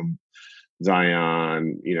Ingram,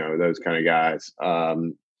 Zion, those kind of guys.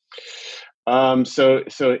 So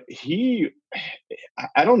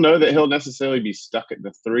I don't know that he'll necessarily be stuck at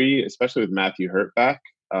the 3, especially with Matthew Hurt back,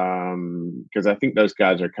 because I think those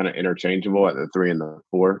guys are kind of interchangeable at the 3 and the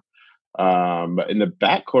 4. But in the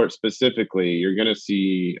backcourt specifically, you're going to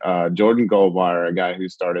see Jordan Goldwire, a guy who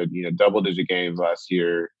started double-digit games last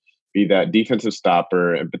year, be that defensive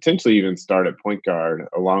stopper and potentially even start at point guard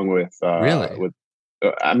along with Really?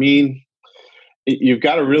 You've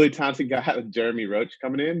got a really talented guy with Jeremy Roach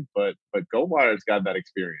coming in, but Goldwire's got that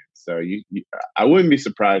experience. So I wouldn't be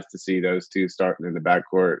surprised to see those 2 starting in the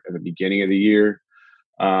backcourt at the beginning of the year,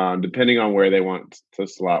 depending on where they want to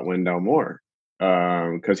slot Wendell Moore,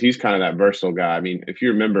 because he's kind of that versatile guy. I mean, if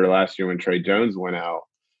you remember last year when Trey Jones went out,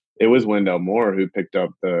 it was Wendell Moore who picked up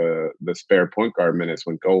the spare point guard minutes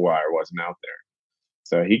when Goldwire wasn't out there.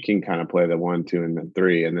 So he can kind of play the 1, 2, and the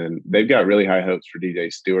 3. And then they've got really high hopes for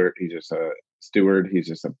DJ Stewart. He's just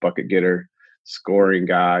a bucket getter, scoring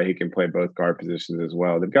guy. He can play both guard positions as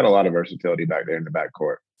well. They've got a lot of versatility back there in the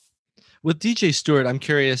backcourt. With DJ Stewart, I'm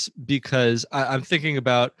curious because I'm thinking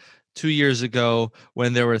about 2 years ago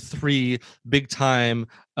when there were 3 big time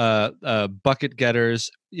bucket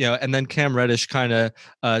getters, and then Cam Reddish kind of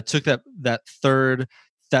took that third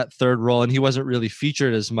role, and he wasn't really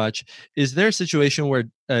featured as much. Is there a situation where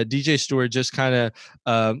DJ Stewart just kind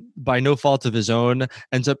of, by no fault of his own,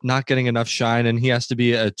 ends up not getting enough shine, and he has to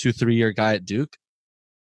be a 2-3 year guy at Duke?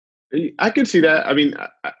 I can see that. I mean,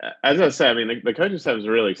 as I said, I mean, the coaching staff is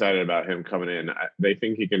really excited about him coming in. They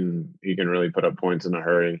think he can really put up points in a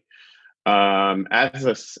hurry. As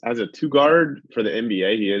a 2 guard for the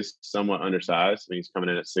NBA, he is somewhat undersized. I mean, he's coming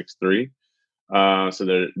in at 6'3".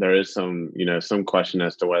 So there is some question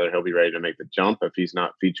as to whether he'll be ready to make the jump if he's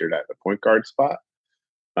not featured at the point guard spot.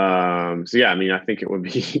 So yeah, I mean, I think it would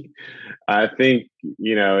be, I think,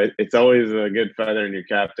 it's always a good feather in your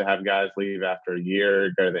cap to have guys leave after a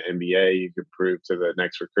year, go to the NBA. You could prove to the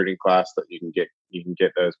next recruiting class that you can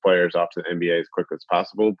get those players off to the NBA as quick as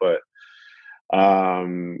possible. But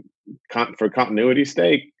for continuity's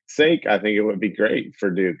sake, I think it would be great for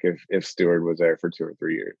Duke if Stewart was there for 2 or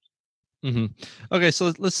 3 years. Mm-hmm. Okay,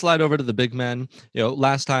 so let's slide over to the big men.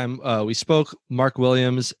 Last time we spoke, Mark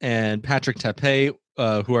Williams and Patrick Tape,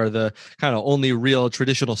 who are the kind of only real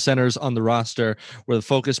traditional centers on the roster, were the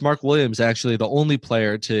focus. Mark Williams actually the only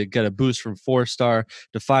player to get a boost from 4-star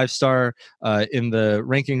to 5-star in the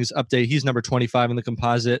rankings update. He's number 25 in the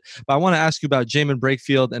composite. But I want to ask you about Jamin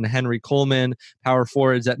Brakefield and Henry Coleman, power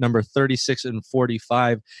forwards at number 36 and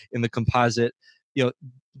 45 in the composite.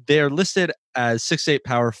 They're listed as 6'8"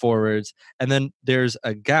 power forwards, and then there's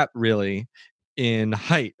a gap really in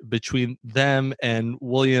height between them and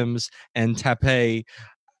Williams and Tape.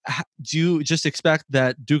 Do you just expect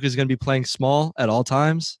that Duke is going to be playing small at all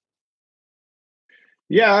times?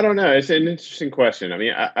 Yeah, I don't know. It's an interesting question. I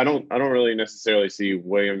mean, I don't really necessarily see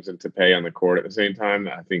Williams and Tape on the court at the same time.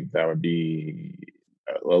 I think that would be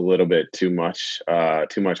a little bit too much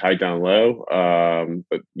height down low.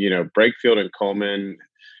 But Brakefield and Coleman.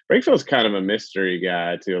 Brakefield's kind of a mystery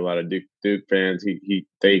guy to a lot of Duke fans.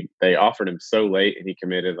 They offered him so late and he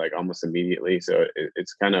committed like almost immediately. So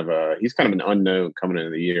it's kind of he's kind of an unknown coming into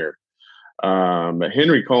the year. But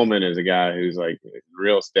Henry Coleman is a guy who's like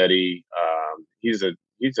real steady. He's a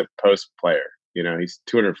post player. He's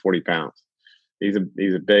 240 pounds. He's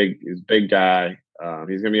a big guy.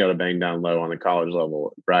 He's gonna be able to bang down low on the college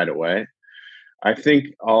level right away. I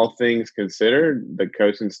think all things considered, the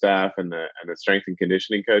coaching staff and the strength and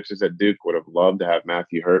conditioning coaches at Duke would have loved to have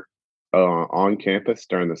Matthew Hurt on campus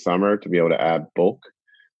during the summer to be able to add bulk,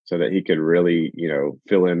 so that he could really,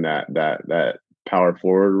 fill in that power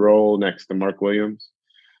forward role next to Mark Williams.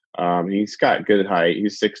 He's got good height.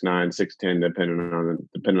 He's 6'9", 6'10",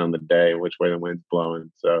 depending on the day, which way the wind's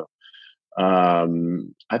blowing. So I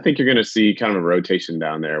think you're going to see kind of a rotation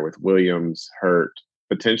down there with Williams, Hurt,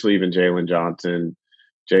 potentially even Jalen Johnson,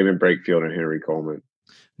 Jamin Brakefield, and Henry Coleman.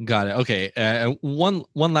 Got it. Okay. One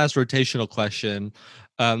last rotational question.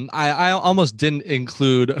 I almost didn't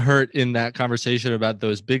include Hurt in that conversation about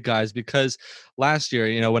those big guys because last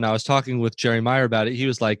year, when I was talking with Jerry Meyer about it, he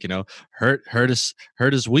was like, Hurt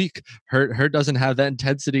is weak. Hurt doesn't have that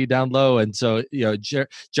intensity down low, and so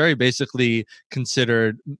Jerry basically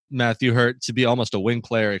considered Matthew Hurt to be almost a wing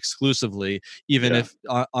player exclusively, even if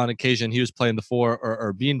on occasion he was playing the 4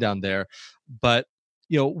 or being down there. But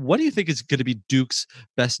what do you think is going to be Duke's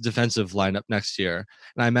best defensive lineup next year?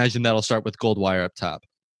 And I imagine that'll start with Goldwire up top.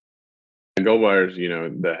 And Goldwire's,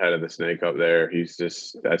 the head of the snake up there.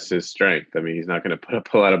 That's his strength. I mean, he's not going to put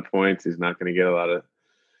up a lot of points. He's not going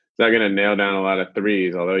to nail down a lot of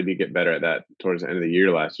threes, although he did get better at that towards the end of the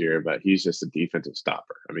year last year. But he's just a defensive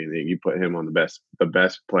stopper. I mean, you put him on the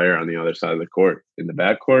best player on the other side of the court in the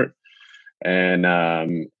backcourt, and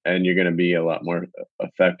you're going to be a lot more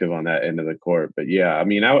effective on that end of the court. But yeah, I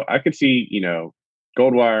mean, I could see,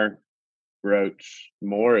 Goldwire, Roach,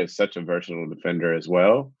 Moore is such a versatile defender as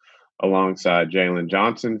well, alongside Jalen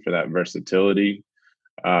Johnson for that versatility,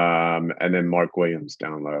 and then Mark Williams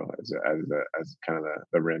down low as kind of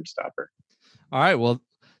the rim stopper. All right, well,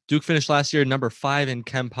 Duke finished last year number 5 in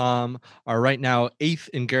KenPom, are right now 8th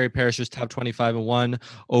in Gary Parrish's top 25 and 1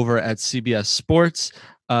 over at CBS Sports.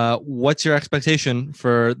 What's your expectation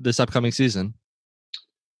for this upcoming season?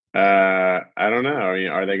 I don't know.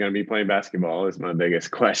 Are they going to be playing basketball is my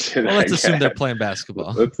biggest question. Well, let's assume they're playing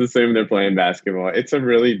basketball. Let's assume they're playing basketball. It's a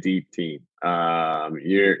really deep team. You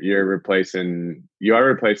are replacing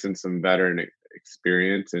some veteran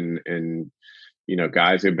experience and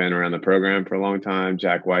guys who've been around the program for a long time.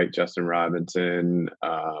 Jack White, Justin Robinson,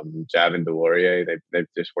 Javin DeLaurier. They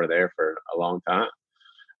just were there for a long time.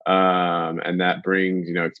 And that brings,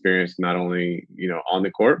 experience not only, on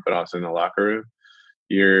the court, but also in the locker room.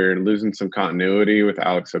 you're losing some continuity with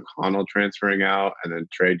Alex O'Connell transferring out, and then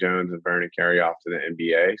Trey Jones and Vernon Carey off to the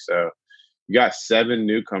NBA. So you got 7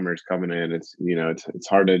 newcomers coming in. It's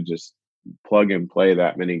hard to just plug and play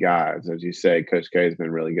that many guys. As you say, Coach K has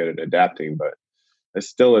been really good at adapting, but it's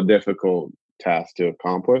still a difficult task to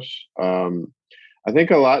accomplish. I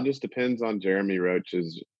think a lot just depends on Jeremy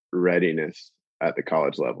Roach's readiness at the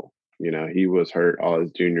college level. He was hurt all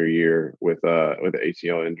his junior year with an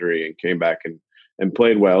ACL injury and came back and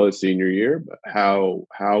played well his senior year. But how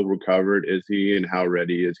recovered is he, and how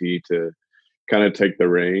ready is he to kind of take the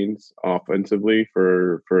reins offensively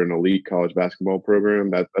for an elite college basketball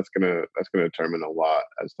program? That's gonna determine a lot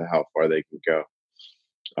as to how far they can go.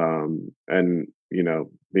 And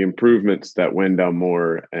the improvements that Wendell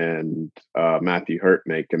Moore and Matthew Hurt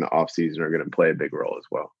make in the offseason are going to play a big role as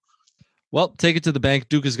well. Well, take it to the bank.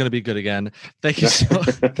 Duke is going to be good again. Thank you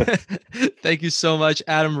thank you so much.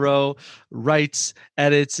 Adam Rowe writes,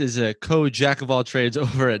 edits, is a jack of all trades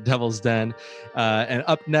over at Devil's Den. And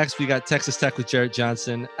up next, we got Texas Tech with Jarrett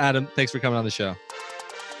Johnson. Adam, thanks for coming on the show.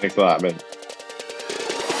 Thanks a lot, man.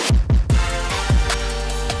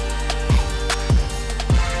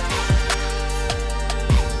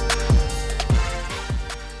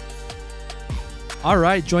 All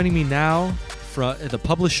right, joining me now from the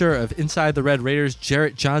publisher of Inside the Red Raiders,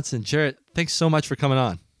 Jarrett Johnson. Jarrett, thanks so much for coming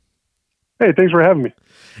on. Hey, thanks for having me.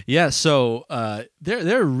 Yeah, so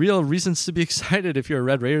there are real reasons to be excited if you're a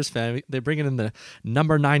Red Raiders fan. They're bringing in the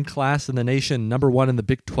number 9 class in the nation, number 1 in the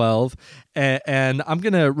Big 12, and I'm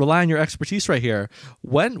going to rely on your expertise right here.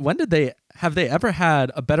 When have they ever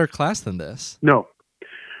had a better class than this? No.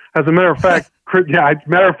 As a matter of fact,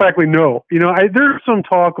 no. There's some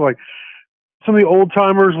talk like some of the old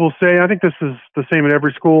timers will say, I think this is the same at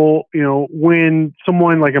every school, when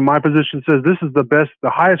someone like in my position says this is the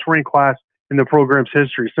highest ranked class in the program's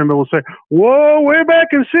history, somebody will say, whoa, way back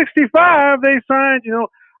in 65, they signed,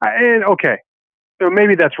 and okay. So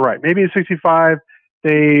maybe that's right. Maybe in 65,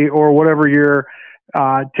 or whatever year,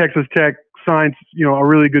 Texas Tech signs, a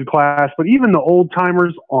really good class. But even the old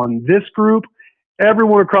timers on this group,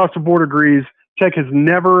 everyone across the board agrees Tech has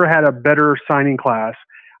never had a better signing class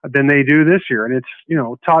than they do this year. And it's,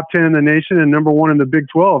 top 10 in the nation and number 1 in the Big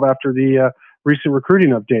 12 after the recent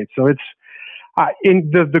recruiting update. So it's,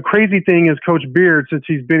 the crazy thing is Coach Beard, since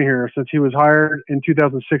he's been here, since he was hired in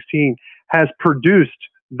 2016, has produced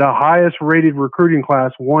the highest rated recruiting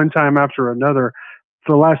class one time after another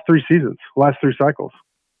for the last 3 seasons, last 3 cycles.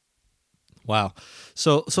 Wow.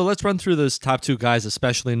 So let's run through those top 2 guys,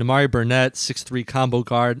 especially Namari Burnett, 6'3" combo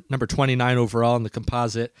guard, number 29 overall in the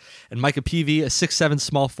composite, and Micah Peavy, a 6'7"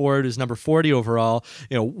 small forward, who's number 40 overall.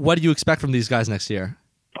 What do you expect from these guys next year?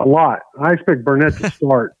 A lot. I expect Burnett to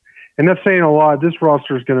start. And that's saying a lot. This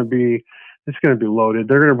roster is going to be loaded.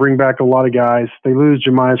 They're going to bring back a lot of guys. They lose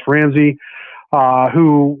Jemias Ramsey,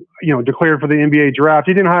 who, declared for the NBA draft.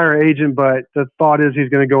 He didn't hire an agent, but the thought is he's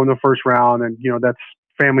going to go in the first round, and, that's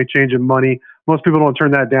family changing money. Most people don't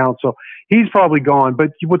turn that down. So he's probably gone.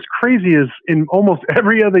 But what's crazy is in almost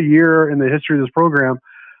every other year in the history of this program,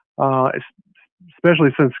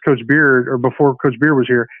 especially since Coach Beard or before Coach Beard was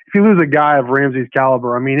here, if you lose a guy of Ramsey's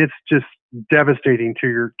caliber, it's just devastating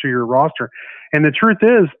to your roster. And the truth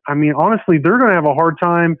is, honestly, they're going to have a hard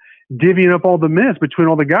time divvying up all the minutes between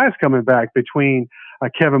all the guys coming back, between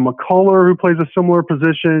Kevin McCullough, who plays a similar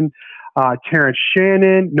position, Terrence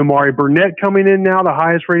Shannon, Namari Burnett coming in now, the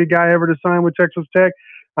highest rated guy ever to sign with Texas Tech.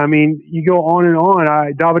 You go on and on.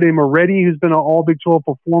 Davide Moretti, who's been an all Big 12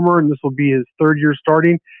 performer, and this will be his 3rd year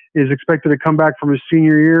starting, is expected to come back from his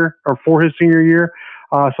senior year or for his senior year.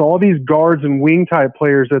 So all these guards and wing type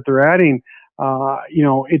players that they're adding,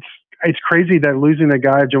 it's crazy that losing a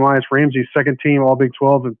guy of Jemias Ramsey, 2nd team all Big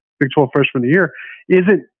 12 and Big 12 freshman of the year,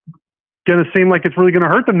 isn't going to seem like it's really going to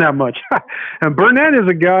hurt them that much. And Burnett is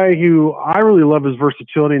a guy who I really love his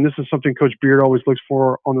versatility, and this is something Coach Beard always looks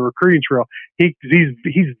for on the recruiting trail. He's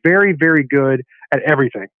very, very good at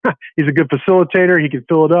everything. He's a good facilitator. He can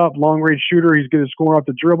fill it up, long-range shooter. He's good at scoring off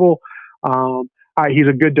the dribble. He's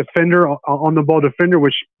a good defender, on the ball defender,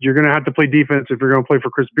 which you're going to have to play defense if you're going to play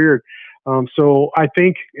for Chris Beard. So I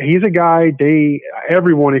think he's a guy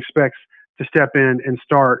everyone expects to step in and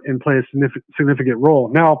start and play a significant role.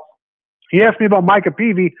 Now, he asked me about Micah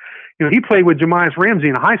Peavy. He played with Jemias Ramsey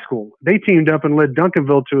in high school. They teamed up and led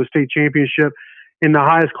Duncanville to a state championship in the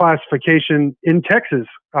highest classification in Texas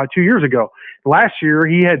 2 years ago. Last year,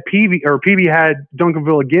 Peavy had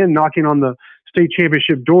Duncanville again knocking on the state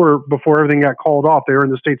championship door before everything got called off. They were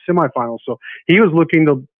in the state semifinals. So he was looking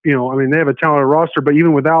to, they have a talented roster, but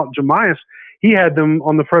even without Jemias, he had them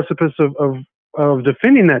on the precipice of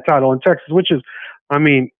defending that title in Texas, which is I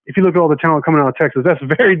mean, if you look at all the talent coming out of Texas, that's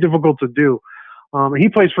very difficult to do. He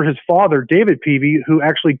plays for his father, David Peavy, who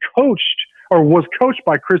actually was coached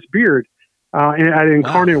by Chris Beard at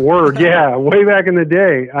Incarnate Word. Yeah, way back in the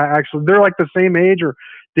day. Actually, they're like the same age, or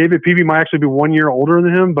David Peavy might actually be 1 year older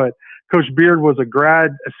than him, but Coach Beard was a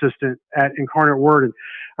grad assistant at Incarnate Word. And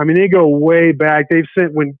I mean, they go way back.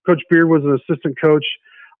 When Coach Beard was an assistant coach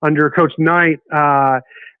under Coach Knight,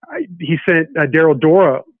 he sent Daryl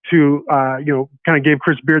Dora to, kind of gave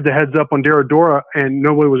Chris Beard the heads up on Daryl Dora, and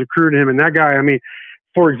nobody was recruiting him. And that guy, I mean,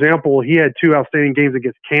 for example, he had 2 outstanding games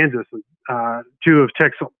against Kansas. 2 of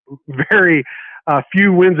Texas' very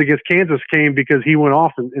few wins against Kansas came because he went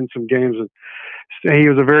off in some games. And he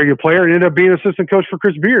was a very good player and ended up being assistant coach for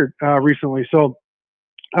Chris Beard recently. So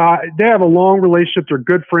they have a long relationship. They're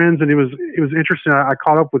good friends, and it was interesting. I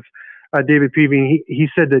caught up with David Peavy. He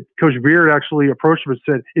said that Coach Beard actually approached him and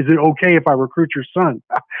said, "Is it okay if I recruit your son?"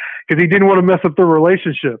 Because he didn't want to mess up the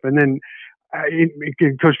relationship. And then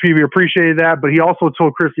Coach Peavy appreciated that, but he also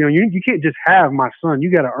told Chris, you can't just have my son.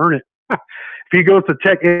 You got to earn it. If he goes to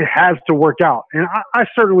Tech, it has to work out. And I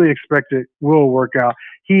certainly expect it will work out.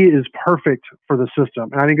 He is perfect for the system.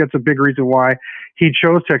 And I think that's a big reason why he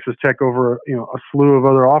chose Texas Tech over, a slew of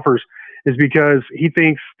other offers, is because he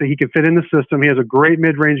thinks that he can fit in the system. He has a great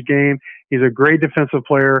mid-range game. He's a great defensive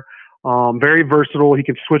player, very versatile. He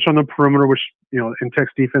can switch on the perimeter, which, in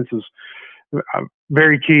Tech's defense is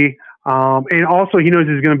very key. And also he knows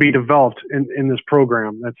he's going to be developed in this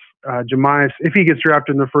program. That's Jemias, if he gets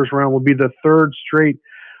drafted in the first round, will be the 3rd straight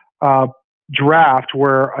draft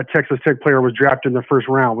where a Texas Tech player was drafted in the first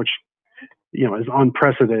round, which, is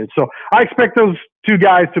unprecedented. So I expect those 2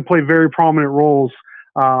 guys to play very prominent roles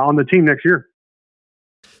on the team next year.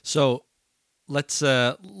 So let's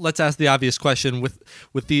ask the obvious question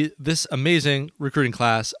with this amazing recruiting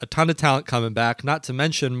class, a ton of talent coming back, not to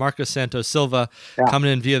mention Marcus Santos Silva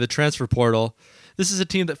coming in via the transfer portal. This is a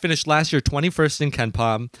team that finished last year 21st in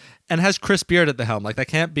KenPom and has Chris Beard at the helm. Like, that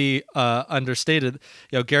can't be understated.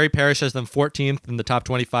 Gary Parrish has them 14th in the top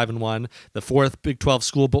 25 and 1, the 4th Big 12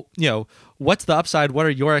 school. But what's the upside? What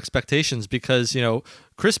are your expectations? Because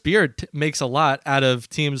Chris Beard makes a lot out of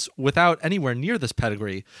teams without anywhere near this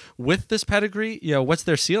pedigree. With this pedigree, what's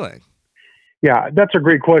their ceiling? Yeah, that's a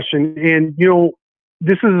great question. And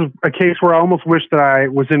this is a case where I almost wish that I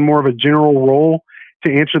was in more of a general role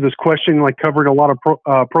to answer this question, like covering a lot of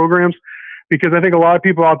programs, because I think a lot of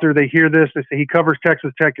people out there, they hear this, they say he covers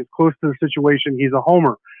Texas Tech, it's close to the situation, he's a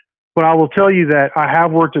homer. But I will tell you that I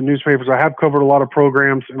have worked in newspapers, I have covered a lot of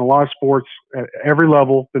programs and a lot of sports at every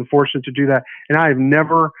level, been fortunate to do that, and I have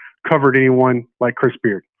never covered anyone like Chris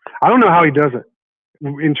Beard. I don't know how he does it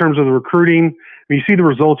in terms of the recruiting. You see the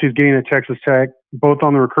results he's getting at Texas Tech, both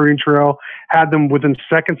on the recruiting trail, had them within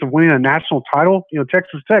seconds of winning a national title.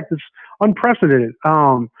 Texas Tech is unprecedented.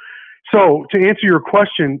 So to answer your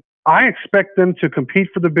question, I expect them to compete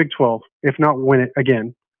for the Big 12, if not win it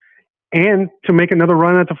again, and to make another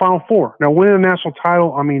run at the Final Four. Now, winning a national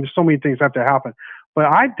title, so many things have to happen. But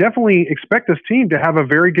I definitely expect this team to have a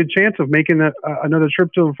very good chance of making another trip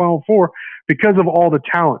to the Final Four because of all the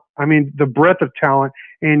talent. The breadth of talent.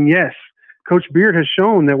 And yes, Coach Beard has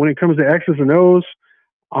shown that when it comes to X's and O's,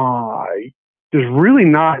 there's really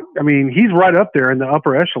not, he's right up there in the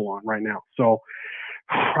upper echelon right now. So,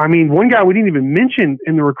 one guy we didn't even mention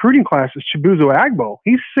in the recruiting class is Chibuzo Agbo.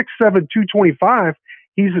 He's 6'7", 225.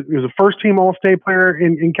 He was a first-team All-State player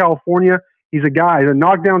in California. He's a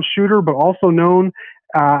knockdown shooter, but also known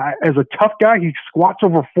as a tough guy. He squats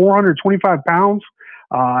over 425 pounds.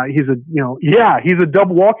 He's a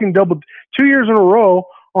walking double 2 years in a row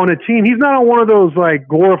on a team. He's not on one of those like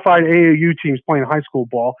glorified AAU teams playing high school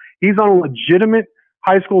ball. He's on a legitimate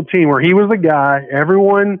high school team where he was the guy.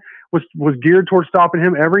 Everyone was geared towards stopping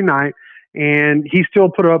him every night, and he still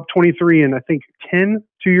put up 23 and I think 10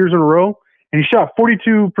 2 years in a row. And he shot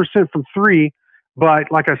 42% from 3.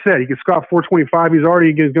 But like I said, he can score 425. He's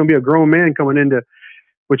going to be a grown man coming into,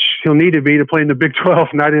 which he'll need to be to play in the Big 12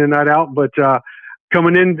 night in and night out. But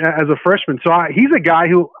coming in as a freshman, so he's a guy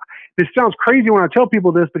who. This sounds crazy when I tell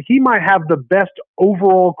people this, but he might have the best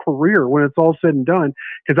overall career when it's all said and done.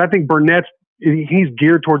 Because I think he's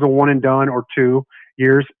geared towards a 1 and done or 2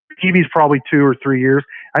 years. Peavy's probably 2 or 3 years.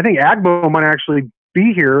 I think Agbo might actually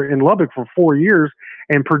be here in Lubbock for 4 years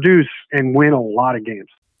and produce and win a lot of games.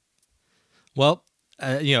 Well,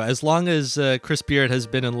 as long as Chris Beard has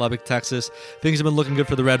been in Lubbock, Texas, things have been looking good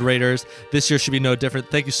for the Red Raiders. This year should be no different.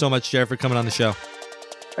 Thank you so much, Jared, for coming on the show.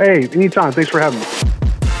 Hey, anytime. Thanks for having me.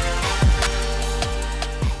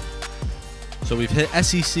 So we've hit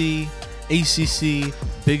SEC, ACC,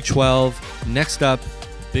 Big 12. Next up,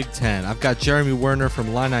 Big 10. I've got Jeremy Werner from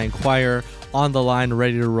Illini Inquirer on the line,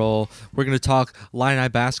 ready to roll. We're going to talk Illini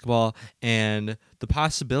basketball and the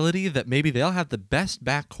possibility that maybe they'll have the best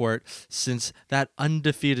backcourt since that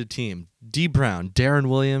undefeated team. D. Brown, Darren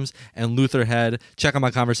Williams, and Luther Head. Check out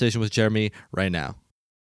my conversation with Jeremy right now.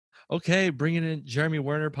 Okay, bringing in Jeremy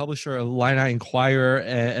Werner, publisher of Illini Inquirer,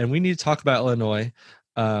 and we need to talk about Illinois.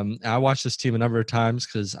 I watched this team a number of times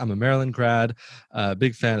because I'm a Maryland grad,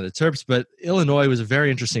 big fan of the Terps, but Illinois was a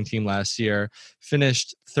very interesting team last year,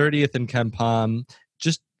 finished 30th in KenPom,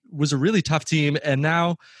 just was a really tough team, and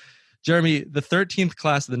now, Jeremy, the 13th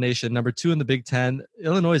class of the nation, number 2 in the Big Ten,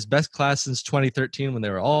 Illinois' best class since 2013 when they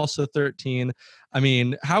were also 13. I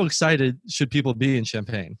mean, how excited should people be in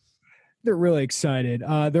Champaign? They're really excited.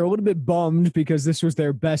 They're a little bit bummed because this was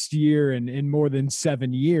their best year in more than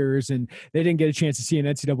 7 years, and they didn't get a chance to see an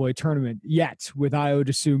NCAA tournament yet with Ayo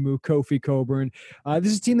Dosunmu, Kofi Coburn.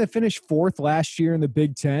 This is a team that finished 4th last year in the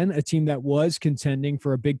Big Ten, a team that was contending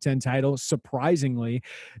for a Big Ten title, surprisingly,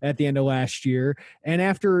 at the end of last year. And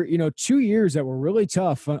after 2 years that were really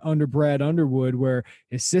tough under Brad Underwood, where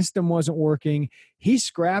his system wasn't working, he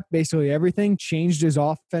scrapped basically everything, changed his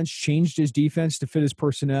offense, changed his defense to fit his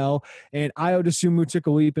personnel. And Ayo Dosunmu took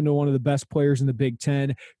a leap into one of the best players in the Big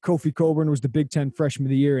Ten. Kofi Coburn was the Big Ten freshman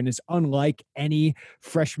of the year and is unlike any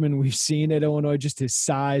freshman we've seen at Illinois, just his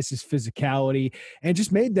size, his physicality, and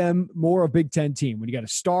just made them more a Big Ten team. When you got a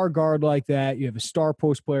star guard like that, you have a star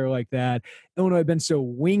post player like that. Illinois had been so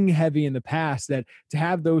wing heavy in the past that to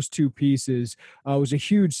have those two pieces was a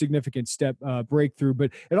huge, significant step breakthrough.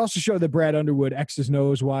 But it also showed that Brad Underwood, X's and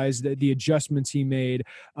O's wise, the adjustments he made,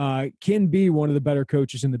 can be one of the better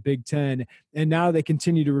coaches in the Big Ten. And now they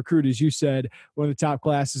continue to recruit, as you said, one of the top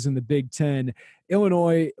classes in the Big Ten.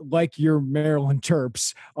 Illinois, like your Maryland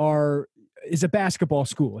Terps, is a basketball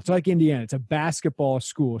school. It's like Indiana. It's a basketball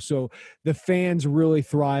school. So the fans really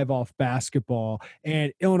thrive off basketball,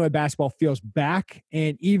 and Illinois basketball feels back.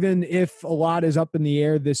 And even if a lot is up in the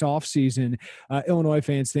air this offseason, Illinois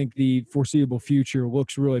fans think the foreseeable future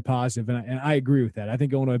looks really positive. And I agree with that. I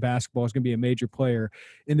think Illinois basketball is going to be a major player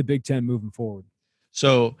in the Big Ten moving forward.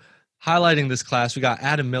 So highlighting this class, we got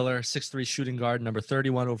Adam Miller, 6'3" shooting guard, number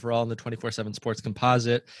 31 overall in the 24/7 Sports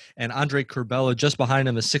Composite, and Andre Curbelo just behind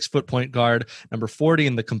him, a 6-foot point guard, number 40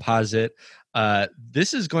 in the composite.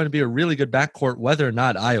 This is going to be a really good backcourt whether or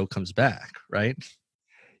not Ayo comes back, right?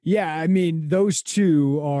 Yeah, I mean, those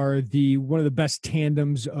two are one of the best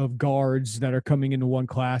tandems of guards that are coming into one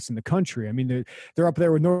class in the country. I mean, they're up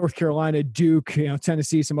there with North Carolina, Duke,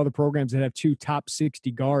 Tennessee, some other programs that have 2 top 60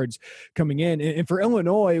 guards coming in. And for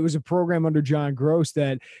Illinois, it was a program under John Gross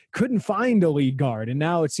that couldn't find a lead guard, and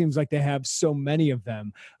now it seems like they have so many of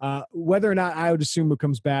them. Whether or not Ayo Dosunmu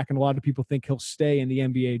comes back, and a lot of people think he'll stay in the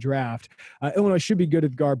NBA draft, Illinois should be good at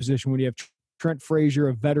the guard position when you have Trent Frazier,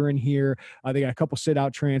 a veteran here. They got a couple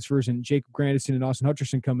sit-out transfers and Jacob Grandison and Austin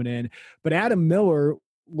Hutcherson coming in. But Adam Miller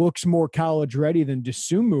looks more college ready than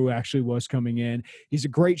Dosunmu actually was coming in. He's a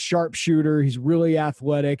great sharpshooter. He's really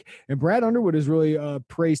athletic. And Brad Underwood has really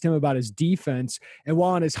praised him about his defense. And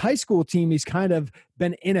while on his high school team, he's kind of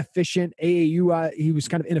been inefficient. AAU, he was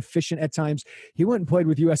kind of inefficient at times. He went and played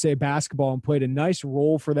with USA Basketball and played a nice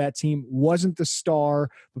role for that team. Wasn't the star,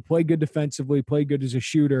 but played good defensively, played good as a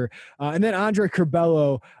shooter. And then Andre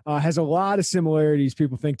Curbelo has a lot of similarities,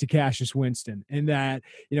 people think, to Cassius Winston, in that,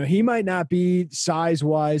 he might not be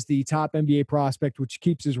size-wise the top NBA prospect, which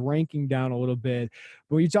keeps his ranking down a little bit.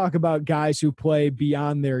 But when you talk about guys who play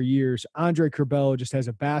beyond their years, Andre Curbelo just has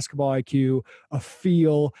a basketball IQ, a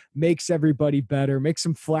feel, makes everybody better, makes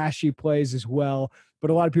some flashy plays as well.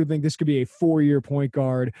 But a lot of people think this could be a 4-year point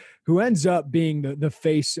guard who ends up being the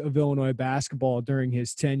face of Illinois basketball during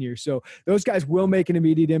his tenure. So those guys will make an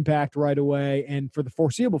immediate impact right away. And for the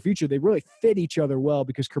foreseeable future, they really fit each other well,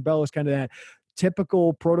 because Curbelo is kind of that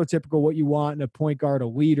typical, prototypical, what you want in a point guard, a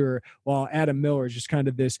leader, while Adam Miller is just kind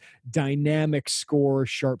of this dynamic scorer,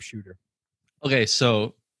 sharpshooter. Okay,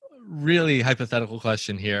 so really hypothetical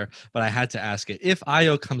question here, but I had to ask it. If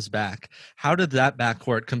Ayo comes back, how did that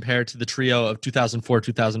backcourt compare to the trio of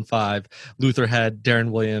 2004-2005, Luther Head,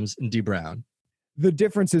 Darren Williams, and D. Brown? The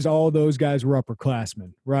difference is all those guys were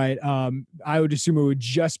upperclassmen, right? I would assume it would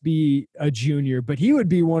just be a junior, but he would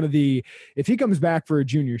be one of the, if he comes back for a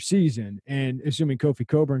junior season, and assuming Kofi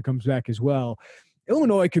Coburn comes back as well,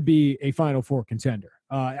 Illinois could be a Final Four contender.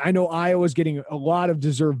 I know Iowa's getting a lot of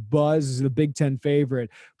deserved buzz as the Big Ten favorite,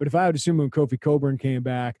 but if Iowa DeSumo and Kofi Coburn came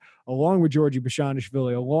back, along with Georgie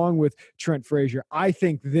Bashanishvili, along with Trent Frazier, I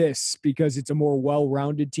think this, because it's a more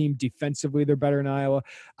well-rounded team defensively, they're better than Iowa.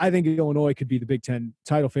 I think Illinois could be the Big Ten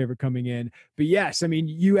title favorite coming in. But yes, I mean,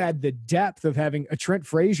 you add the depth of having a Trent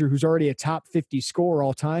Frazier, who's already a top 50 scorer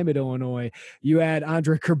all time at Illinois. You add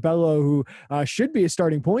Andre Curbelo, who should be a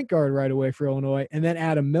starting point guard right away for Illinois, and then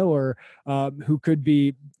Adam Miller, who could be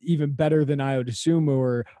even better than Io DeSumo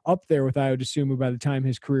or up there with Io DeSumo by the time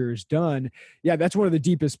his career is done. Yeah, that's one of the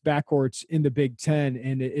deepest backcourts in the Big Ten,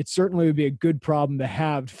 and it certainly would be a good problem to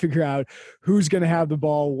have to figure out who's going to have the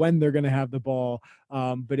ball, when they're going to have the ball.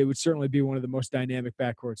 But it would certainly be one of the most dynamic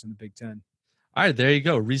backcourts in the Big Ten. All right, there you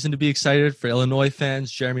go. Reason to be excited for Illinois fans.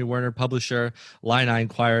 Jeremy Werner, publisher, Illini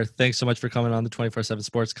Inquirer. Thanks so much for coming on the 24/7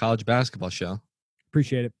 Sports College Basketball Show.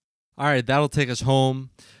 Appreciate it. All right, that'll take us home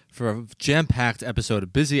for a jam-packed episode, a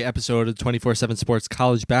busy episode of the 24/7 Sports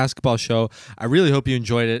College Basketball Show. I really hope you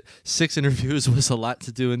enjoyed it. 6 interviews was a lot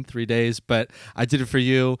to do in 3 days, but I did it for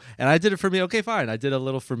you, and I did it for me. Okay, fine. I did a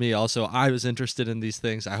little for me also. I was interested in these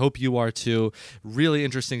things. I hope you are too. Really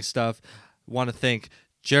interesting stuff. Want to thank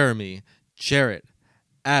Jeremy, Jarrett,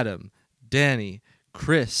 Adam, Danny,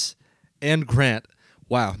 Chris, and Grant.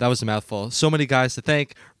 Wow, that was a mouthful. So many guys to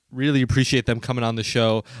thank. Really appreciate them coming on the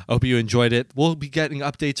show. I hope you enjoyed it. We'll be getting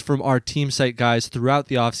updates from our team site guys throughout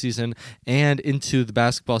the offseason and into the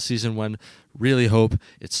basketball season when really hope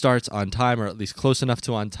it starts on time, or at least close enough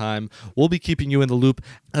to on time. We'll be keeping you in the loop,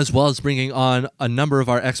 as well as bringing on a number of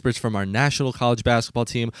our experts from our national college basketball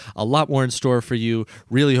team. A lot more in store for you.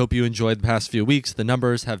 Really hope you enjoyed the past few weeks. The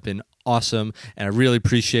numbers have been awesome, and I really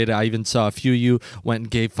appreciate it. I even saw a few of you went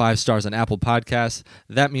and gave 5 stars on Apple Podcasts.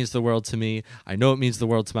 That means the world to me. I know it means the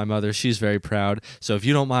world to my mother. She's very proud. So if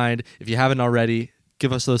you don't mind, if you haven't already,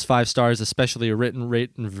 give us those 5 stars, especially a written rate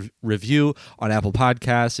and review on Apple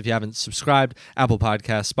Podcasts. If you haven't subscribed, Apple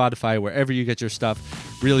Podcasts, Spotify, wherever you get your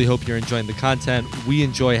stuff. Really hope you're enjoying the content. We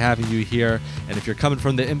enjoy having you here. And if you're coming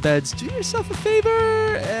from the embeds, do yourself a favor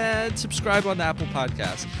and subscribe on the Apple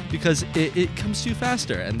Podcasts, because it comes to you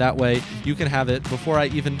faster. And that way you can have it before I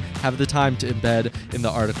even have the time to embed in the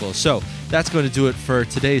article. So that's going to do it for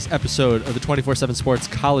today's episode of the 24/7 Sports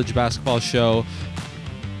College Basketball Show.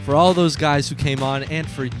 For all those guys who came on, and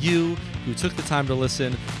for you who took the time to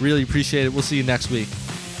listen, really appreciate it. We'll see you next week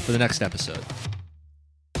for the next episode.